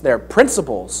doctrines, their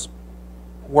principles,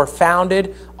 were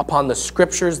founded upon the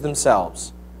Scriptures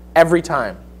themselves. Every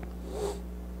time.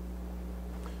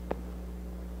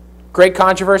 Great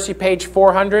Controversy, page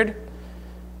 400.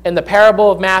 In the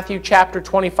parable of Matthew chapter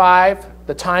 25,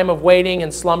 the time of waiting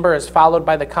and slumber is followed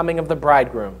by the coming of the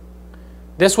bridegroom.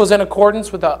 This was in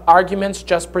accordance with the arguments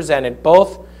just presented,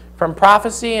 both from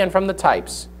prophecy and from the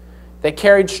types. They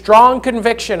carried strong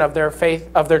conviction of their faith,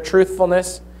 of their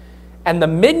truthfulness, and the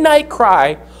midnight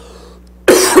cry,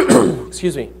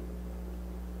 excuse me,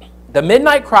 the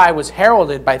midnight cry was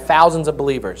heralded by thousands of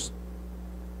believers.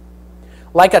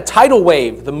 Like a tidal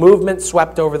wave, the movement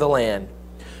swept over the land.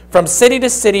 From city to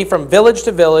city, from village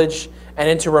to village, and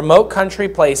into remote country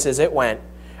places it went,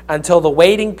 until the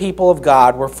waiting people of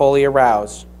God were fully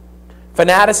aroused.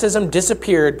 Fanaticism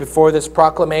disappeared before this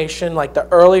proclamation like the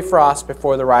early frost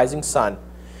before the rising sun.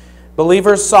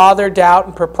 Believers saw their doubt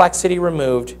and perplexity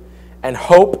removed, and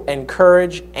hope and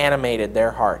courage animated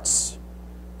their hearts.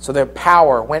 So their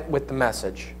power went with the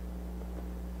message.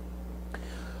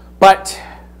 But,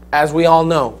 as we all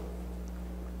know,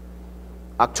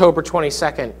 October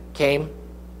 22nd came,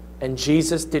 and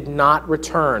Jesus did not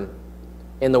return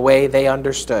in the way they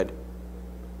understood.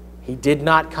 He did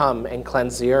not come and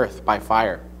cleanse the earth by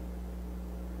fire.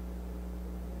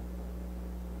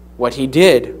 What he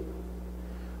did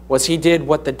was he did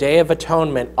what the Day of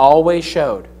Atonement always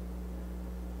showed,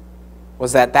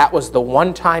 was that was the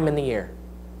one time in the year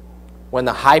when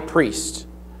the high priest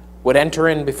would enter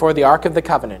in before the Ark of the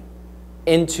Covenant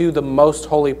into the most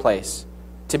holy place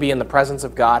to be in the presence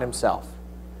of God himself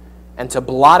and to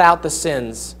blot out the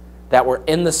sins that were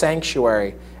in the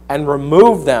sanctuary and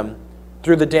remove them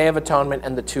through the Day of Atonement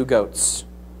and the 2 goats.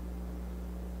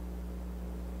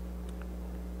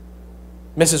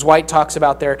 Mrs. White talks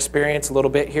about their experience a little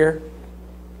bit here.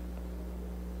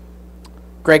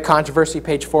 Great Controversy,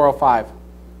 page 405.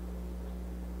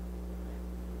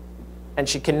 And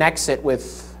she connects it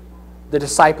with the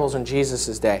disciples in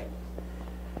Jesus' day.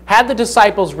 Had the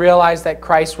disciples realized that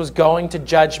Christ was going to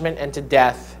judgment and to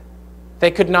death,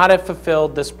 they could not have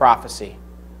fulfilled this prophecy.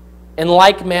 In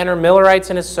like manner, Millerites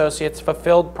and associates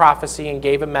fulfilled prophecy and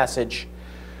gave a message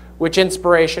which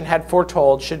inspiration had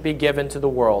foretold should be given to the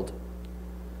world,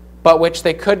 but which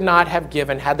they could not have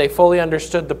given had they fully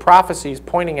understood the prophecies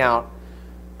pointing out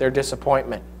their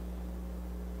disappointment,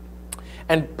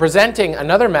 and presenting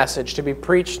another message to be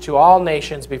preached to all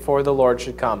nations before the Lord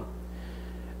should come.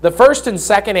 The first and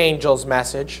second angel's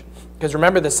message, because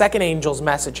remember the second angel's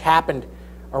message happened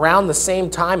around the same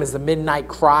time as the midnight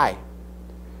cry,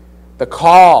 the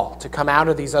call to come out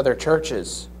of these other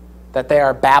churches, that they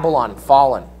are Babylon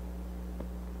fallen,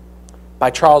 by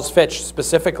Charles Fitch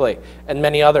specifically, and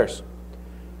many others.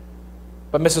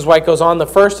 But Mrs. White goes on, the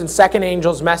first and second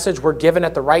angel's message were given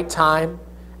at the right time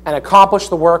and accomplished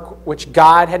the work which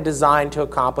God had designed to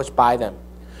accomplish by them.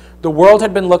 The world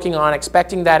had been looking on,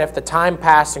 expecting that if the time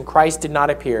passed and Christ did not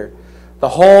appear, the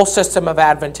whole system of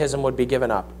Adventism would be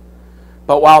given up.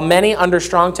 But while many under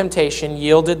strong temptation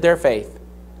yielded their faith,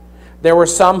 there were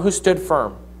some who stood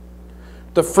firm.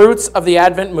 The fruits of the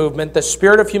Advent movement, the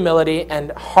spirit of humility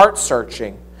and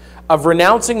heart-searching, of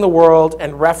renouncing the world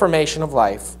and reformation of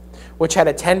life, which had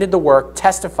attended the work,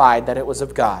 testified that it was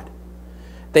of God.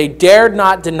 They dared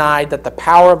not deny that the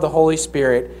power of the Holy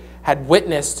Spirit had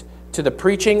witnessed to the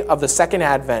preaching of the second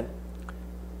Advent,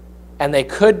 and they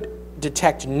could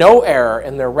detect no error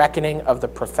in their reckoning of the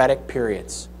prophetic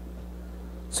periods.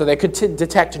 So they could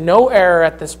detect no error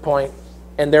at this point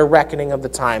in their reckoning of the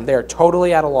time. They are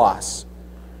totally at a loss.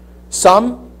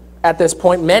 Some, at this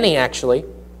point, many actually,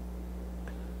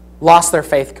 lost their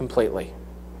faith completely.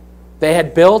 They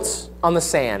had built on the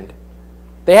sand.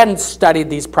 They hadn't studied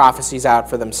these prophecies out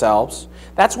for themselves.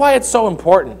 That's why it's so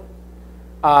important.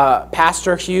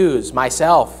 Pastor Hughes,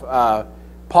 myself,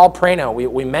 Paul Prano,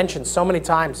 we mentioned so many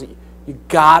times, you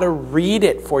got to read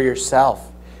it for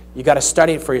yourself. You got to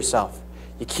study it for yourself.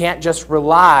 You can't just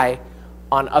rely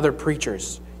on other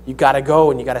preachers. You got to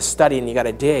go and you got to study and you got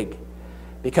to dig.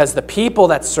 Because the people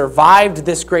that survived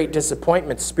this great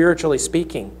disappointment, spiritually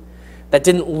speaking, that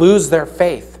didn't lose their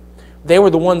faith, they were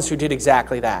the ones who did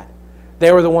exactly that.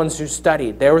 They were the ones who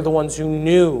studied. They were the ones who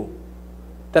knew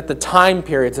that the time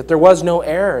periods, that there was no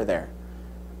error there.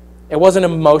 It wasn't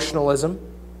emotionalism.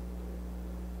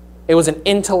 It was an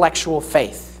intellectual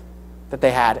faith that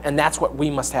they had, and that's what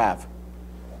we must have.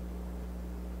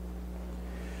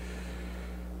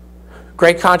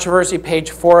 Great Controversy,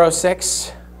 page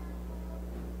 406.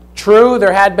 True,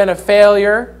 there had been a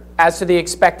failure as to the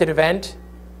expected event,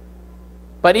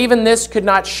 but even this could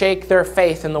not shake their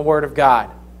faith in the Word of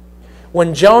God.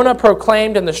 When Jonah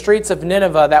proclaimed in the streets of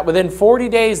Nineveh that within 40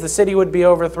 days the city would be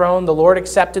overthrown, the Lord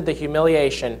accepted the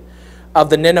humiliation of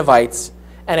the Ninevites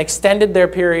and extended their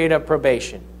period of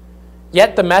probation.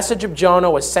 Yet the message of Jonah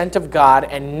was sent of God,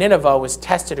 and Nineveh was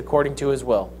tested according to his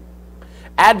will.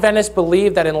 Adventists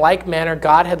believed that in like manner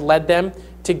God had led them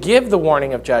to give the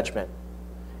warning of judgment.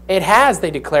 It has,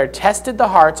 they declared, tested the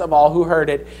hearts of all who heard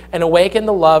it and awakened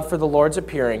the love for the Lord's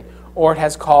appearing, or it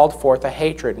has called forth a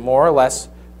hatred, more or less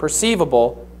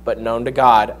perceivable, but known to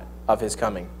God, of his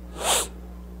coming.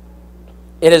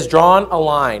 It has drawn a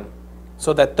line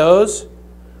so that those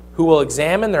who will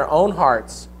examine their own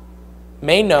hearts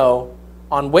may know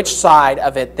on which side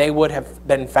of it they would have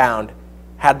been found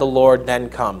had the Lord then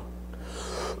come.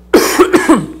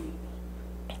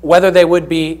 Whether they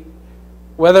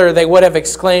would have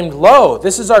exclaimed, "Lo,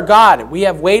 this is our God, we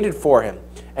have waited for him,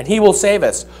 and he will save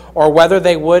us," or whether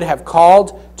they would have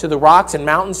called to the rocks and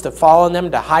mountains to fall on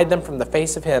them, to hide them from the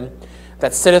face of him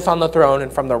that sitteth on the throne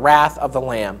and from the wrath of the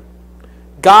Lamb.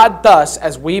 God thus,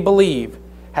 as we believe,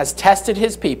 has tested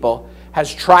his people,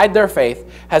 has tried their faith,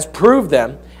 has proved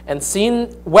them, and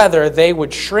seen whether they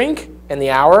would shrink in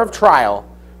the hour of trial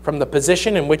from the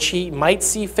position in which he might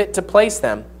see fit to place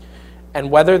them, and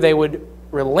whether they would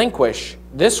relinquish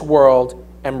this world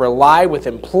and rely with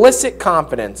implicit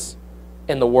confidence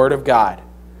in the Word of God.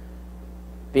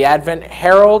 The Advent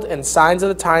Herald and Signs of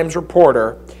the Times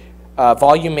Reporter,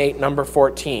 Volume 8, Number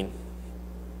 14,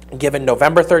 given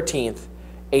November 13th,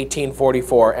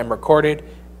 1844, and recorded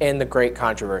in the Great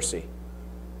Controversy,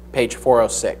 page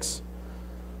 406.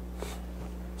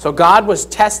 So God was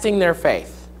testing their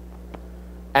faith,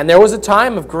 and there was a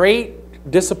time of great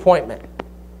disappointment.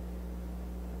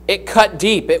 It cut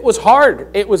deep. It was hard.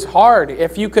 It was hard,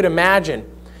 if you could imagine,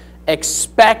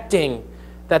 expecting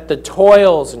that the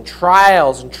toils and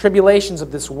trials and tribulations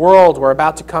of this world were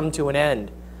about to come to an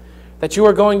end, that you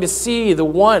were going to see the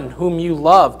one whom you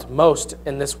loved most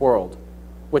in this world,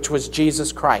 which was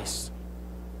Jesus Christ,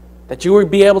 that you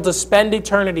would be able to spend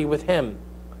eternity with him,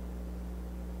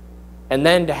 and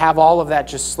then to have all of that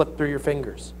just slip through your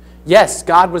fingers. Yes,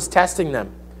 God was testing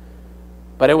them,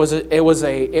 but it was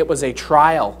a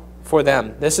trial for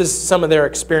them. This is some of their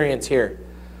experience here.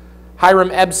 Hiram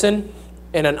Ebsen,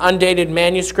 in an undated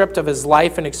manuscript of his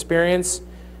life and experience,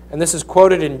 and this is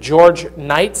quoted in George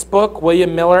Knight's book,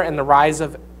 William Miller and the Rise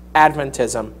of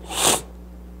Adventism,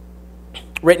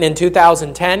 written in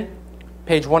 2010,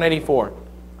 page 184.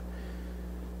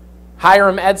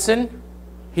 Hiram Edson,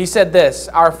 he said this: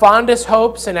 "Our fondest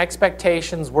hopes and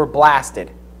expectations were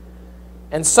blasted.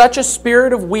 and such a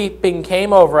spirit of weeping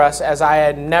came over us as I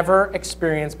had never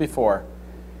experienced before.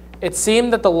 It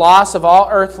seemed that the loss of all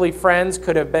earthly friends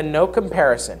could have been no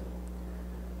comparison.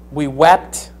 We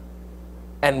wept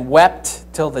and wept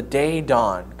till the day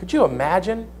dawned. Could you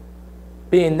imagine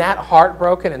being that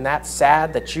heartbroken and that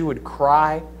sad that you would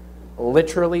cry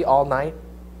literally all night?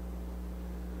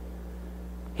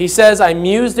 He says, I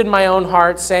mused in my own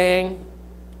heart, saying,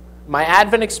 my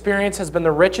Advent experience has been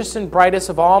the richest and brightest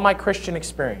of all my Christian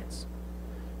experience.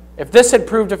 If this had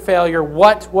proved a failure,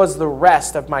 what was the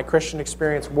rest of my Christian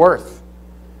experience worth?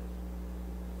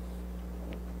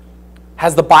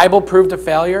 Has the Bible proved a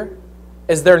failure?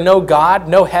 Is there no God,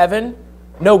 no heaven,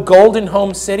 no golden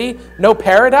home city, no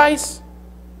paradise?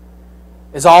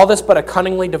 Is all this but a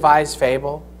cunningly devised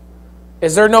fable?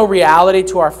 Is there no reality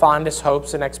to our fondest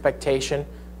hopes and expectation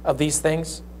of these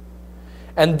things?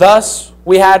 And thus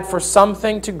we had for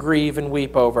something to grieve and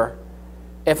weep over,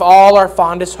 if all our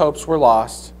fondest hopes were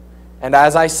lost. And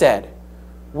as I said,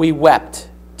 we wept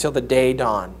till the day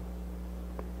dawned.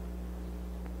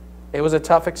 It was a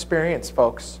tough experience,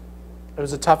 folks. It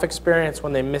was a tough experience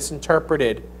when they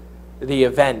misinterpreted the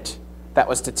event that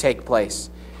was to take place.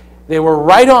 They were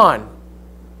right on.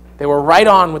 They were right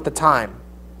on with the time.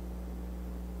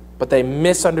 But they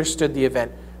misunderstood the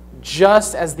event,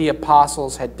 just as the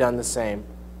apostles had done the same.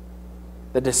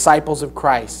 The disciples of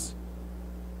Christ.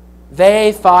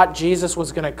 They thought Jesus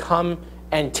was going to come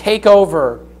and take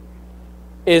over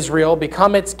Israel,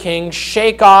 become its king,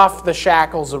 shake off the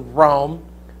shackles of Rome,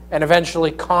 and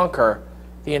eventually conquer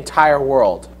the entire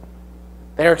world.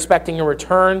 They are expecting a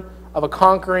return of a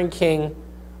conquering king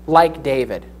like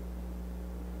David.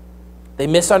 They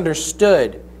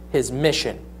misunderstood his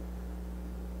mission.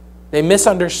 They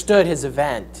misunderstood his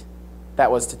event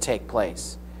that was to take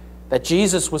place. That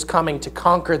Jesus was coming to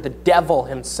conquer the devil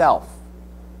himself.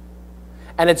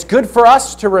 And it's good for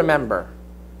us to remember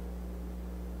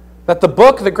that the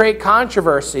book, The Great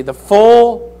Controversy, the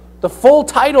full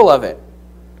title of it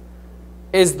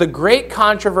is The Great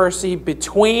Controversy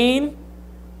Between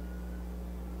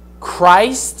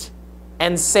Christ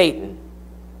and Satan.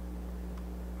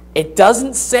 It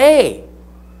doesn't say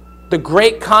the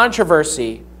great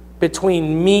controversy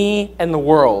between me and the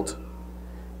world.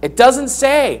 It doesn't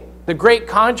say the great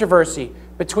controversy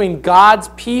between God's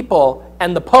people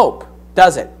and the Pope,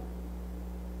 does it?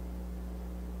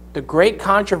 The great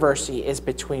controversy is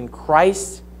between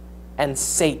Christ and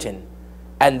Satan.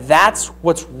 And that's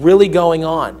what's really going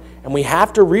on. And we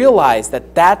have to realize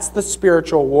that that's the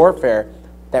spiritual warfare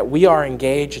that we are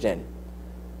engaged in.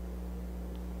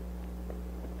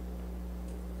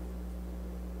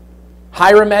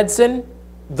 Hiram Edson,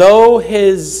 though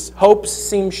his hopes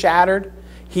seemed shattered,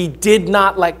 he did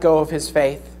not let go of his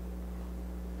faith.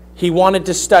 He wanted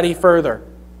to study further.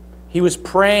 He was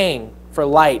praying for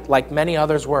light like many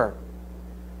others were.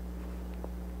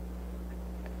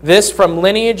 This from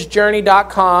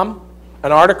lineagejourney.com,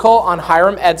 an article on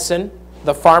Hiram Edson,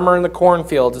 the farmer in the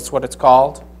cornfields, is what it's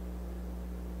called.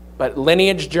 But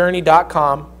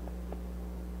lineagejourney.com,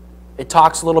 it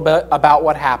talks a little bit about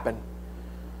what happened.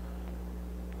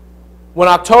 When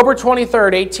October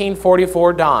 23rd,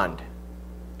 1844 dawned,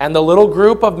 and the little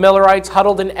group of Millerites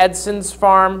huddled in Edson's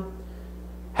farm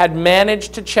had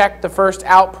managed to check the first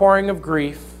outpouring of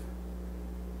grief,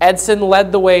 Edson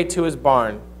led the way to his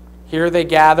barn. Here they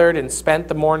gathered and spent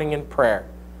the morning in prayer.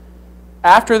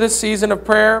 After this season of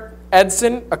prayer,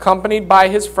 Edson, accompanied by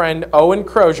his friend Owen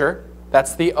Crozier,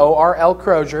 that's the O-R-L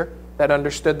Crozier that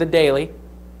understood the daily,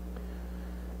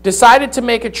 decided to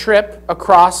make a trip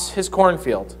across his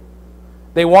cornfield.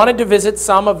 They wanted to visit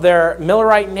some of their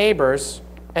Millerite neighbors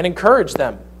and encourage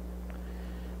them.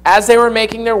 As they were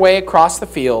making their way across the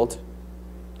field,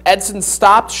 Edson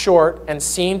stopped short and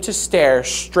seemed to stare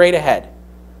straight ahead.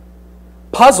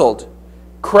 Puzzled,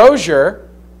 Crozier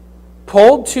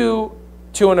pulled to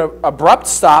an abrupt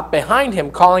stop behind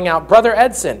him, calling out, "Brother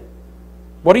Edson,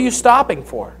 what are you stopping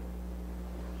for?"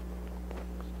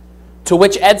 To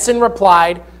which Edson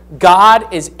replied, "God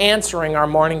is answering our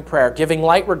morning prayer, giving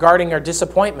light regarding our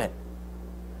disappointment."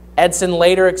 Edson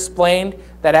later explained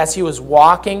that as he was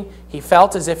walking, he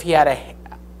felt as if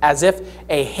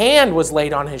a hand was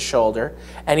laid on his shoulder,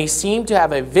 and he seemed to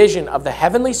have a vision of the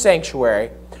heavenly sanctuary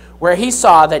where he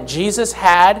saw that Jesus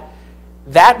had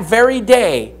that very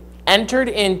day entered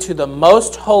into the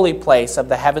most holy place of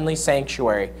the heavenly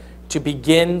sanctuary to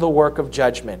begin the work of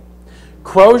judgment.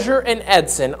 Crozier and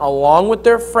Edson, along with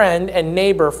their friend and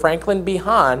neighbor Franklin B.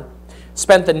 Hahn,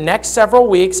 spent the next several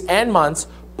weeks and months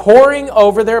poring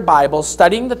over their Bibles,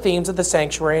 studying the themes of the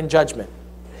sanctuary and judgment.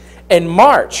 In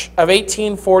March of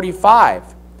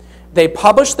 1845, They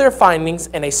published their findings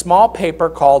in a small paper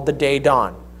called The Day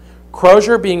Dawn.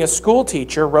 Crozier, being a school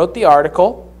teacher, wrote the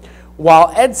article,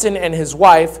 while Edson and his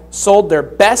wife sold their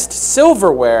best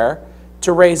silverware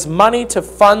to raise money to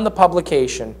fund the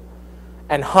publication.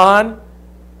 And Hahn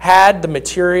had the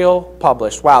material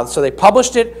published. Wow, so they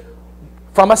published it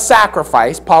from a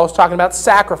sacrifice. Paul was talking about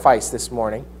sacrifice this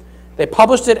morning. They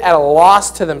published it at a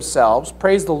loss to themselves.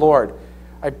 Praise the Lord.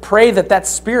 I pray that that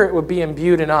spirit would be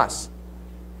imbued in us.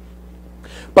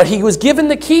 But he was given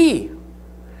the key.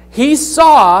 He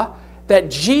saw that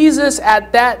Jesus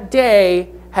at that day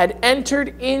had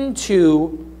entered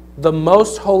into the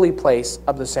most holy place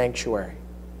of the sanctuary.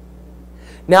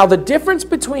 Now, the difference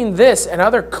between this and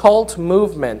other cult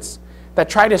movements that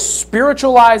try to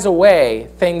spiritualize away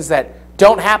things that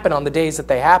don't happen on the days that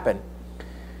they happen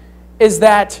is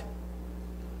that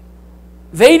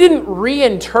they didn't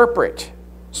reinterpret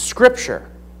Scripture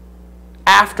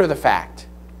after the fact.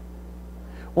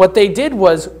 What they did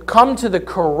was come to the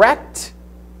correct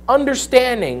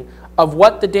understanding of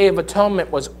what the Day of Atonement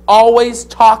was always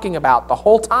talking about the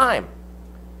whole time.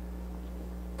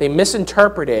 They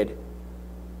misinterpreted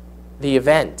the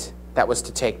event that was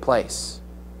to take place.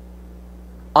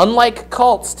 Unlike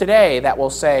cults today that will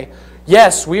say,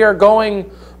 yes, we are going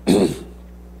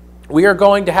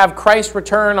to have Christ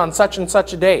return on such and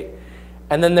such a date.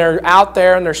 And then they're out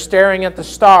there and they're staring at the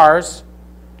stars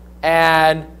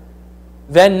and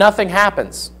then nothing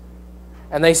happens.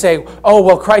 And they say, oh,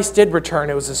 well, Christ did return.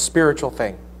 It was a spiritual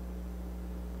thing.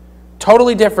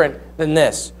 Totally different than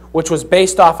this, which was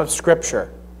based off of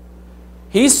Scripture.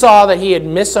 He saw that he had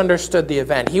misunderstood the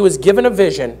event. He was given a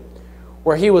vision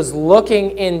where he was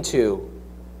looking into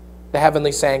the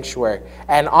heavenly sanctuary.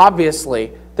 And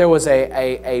obviously, there was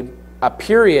a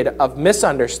period of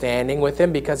misunderstanding with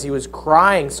him because he was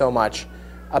crying so much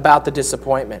about the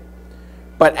disappointment.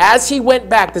 But as he went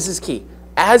back, this is key,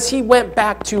 as he went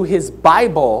back to his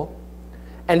Bible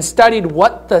and studied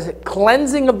what the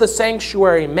cleansing of the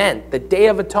sanctuary meant, the Day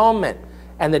of Atonement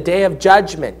and the Day of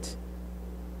Judgment,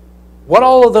 what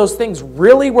all of those things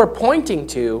really were pointing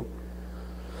to,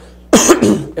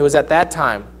 it was at that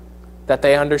time that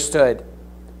they understood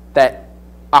that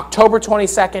October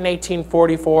 22nd,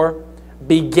 1844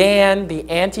 began the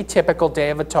antitypical Day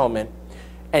of Atonement,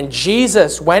 and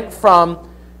Jesus went from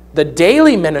the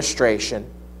daily ministration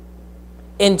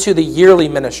into the yearly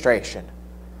ministration.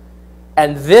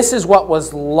 And this is what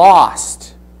was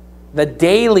lost, the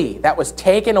daily that was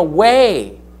taken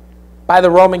away by the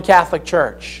Roman Catholic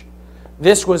Church.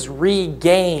 This was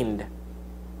regained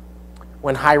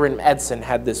when Hiram Edson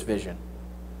had this vision,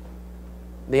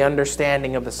 the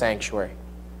understanding of the sanctuary.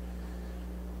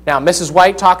 Now, Mrs.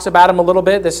 White talks about him a little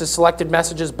bit. This is Selected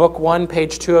Messages, Book 1,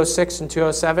 page 206 and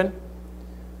 207.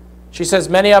 She says,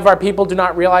 many of our people do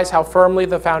not realize how firmly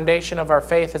the foundation of our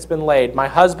faith has been laid. My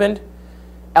husband,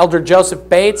 Elder Joseph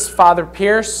Bates, Father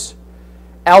Pierce,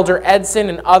 Elder Edson,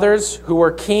 and others who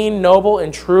were keen, noble,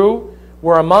 and true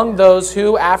were among those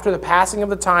who, after the passing of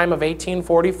the time of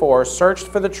 1844, searched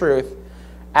for the truth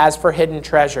as for hidden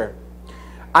treasure.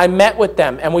 I met with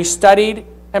them, and we studied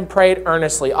and prayed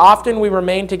earnestly. Often we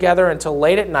remained together until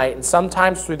late at night, and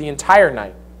sometimes through the entire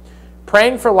night,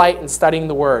 praying for light and studying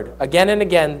the Word. Again and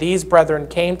again, these brethren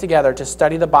came together to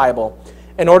study the Bible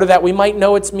in order that we might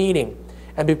know its meaning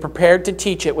and be prepared to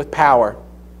teach it with power.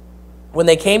 When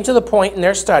they came to the point in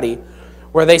their study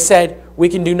where they said, we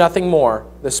can do nothing more,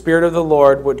 the Spirit of the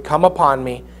Lord would come upon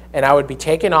me, and I would be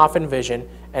taken off in vision,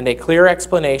 and a clear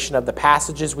explanation of the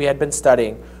passages we had been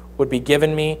studying would be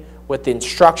given me with the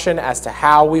instruction as to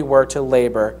how we were to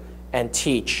labor and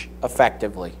teach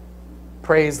effectively.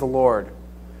 Praise the Lord.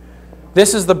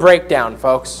 This is the breakdown,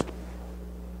 folks.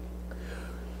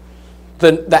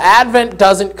 The Advent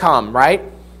doesn't come, right?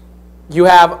 You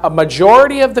have a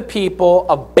majority of the people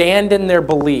abandon their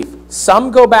belief.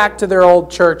 Some go back to their old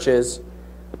churches.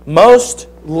 Most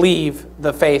leave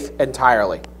the faith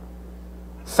entirely.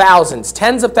 Thousands,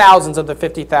 tens of thousands of the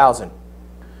 50,000.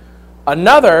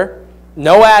 Another,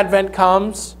 no Advent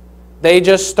comes. They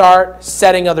just start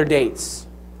setting other dates.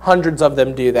 Hundreds of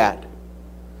them do that.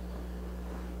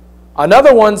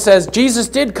 Another one says Jesus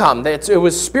did come. It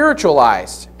was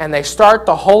spiritualized. And they start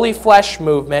the Holy Flesh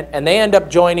movement, and they end up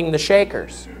joining the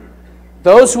Shakers.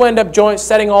 Those who end up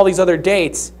setting all these other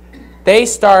dates, they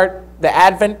start the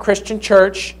Advent Christian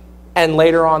Church and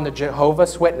later on the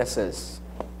Jehovah's Witnesses.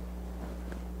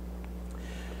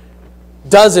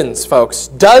 Dozens, folks,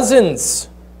 dozens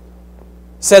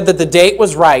said that the date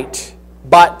was right,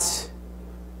 but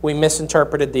we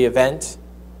misinterpreted the event,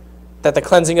 that the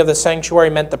cleansing of the sanctuary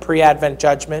meant the pre-Advent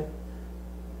judgment.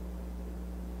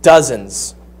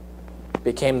 Dozens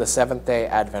became the Seventh-day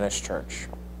Adventist Church.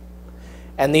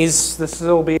 And this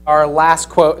will be our last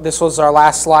quote. This was our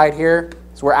last slide here,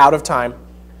 so we're out of time.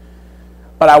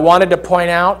 But I wanted to point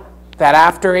out that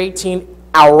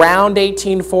around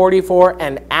 1844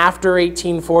 and after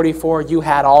 1844, you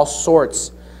had all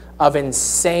sorts of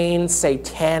insane,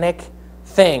 satanic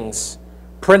things,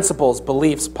 principles,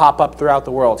 beliefs pop up throughout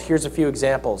the world. Here's a few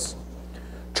examples.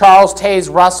 Charles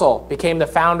Taze Russell became the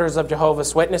founders of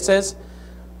Jehovah's Witnesses,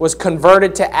 was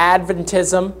converted to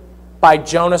Adventism by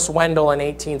Jonas Wendell in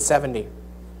 1870.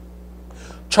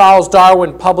 Charles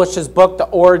Darwin published his book, The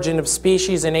Origin of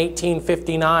Species, in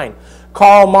 1859.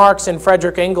 Karl Marx and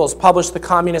Frederick Engels published the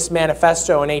Communist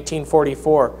Manifesto in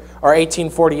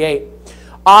 1848.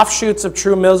 Offshoots of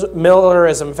true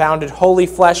Millerism founded Holy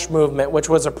Flesh Movement, which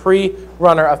was a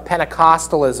pre-runner of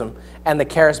Pentecostalism and the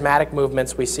charismatic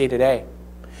movements we see today.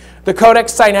 The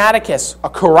Codex Sinaiticus, a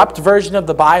corrupt version of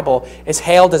the Bible, is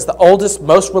hailed as the oldest,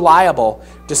 most reliable,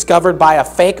 discovered by a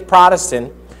fake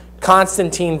Protestant,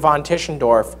 Constantine von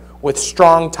Tischendorf, with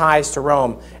strong ties to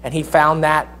Rome, and he found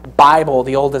that Bible,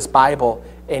 the oldest Bible,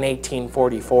 in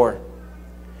 1844.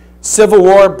 Civil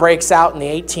war breaks out in the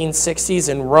 1860s,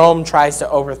 and Rome tries to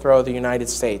overthrow the United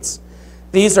States.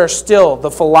 These are still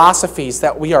the philosophies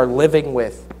that we are living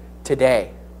with today.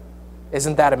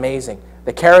 Isn't that amazing?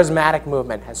 The charismatic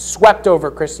movement has swept over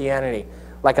Christianity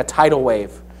like a tidal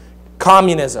wave.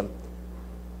 Communism,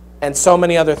 and so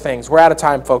many other things. We're out of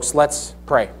time, folks. Let's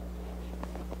pray.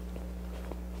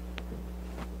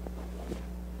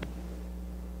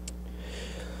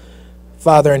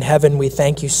 Father in heaven, we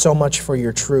thank you so much for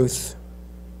your truth.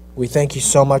 We thank you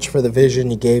so much for the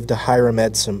vision you gave to Hiram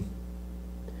Edson.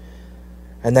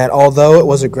 And that although it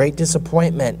was a great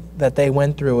disappointment that they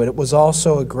went through, it was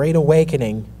also a great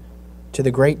awakening to the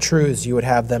great truths you would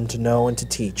have them to know and to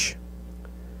teach.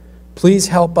 Please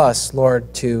help us,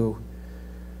 Lord, to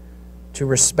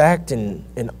respect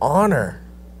and honor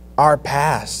our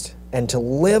past and to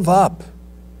live up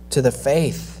to the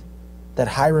faith that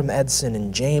Hiram Edson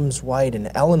and James White and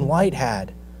Ellen White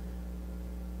had,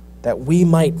 that we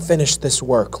might finish this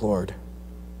work, Lord.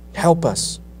 Help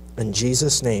us. In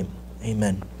Jesus' name,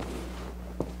 amen.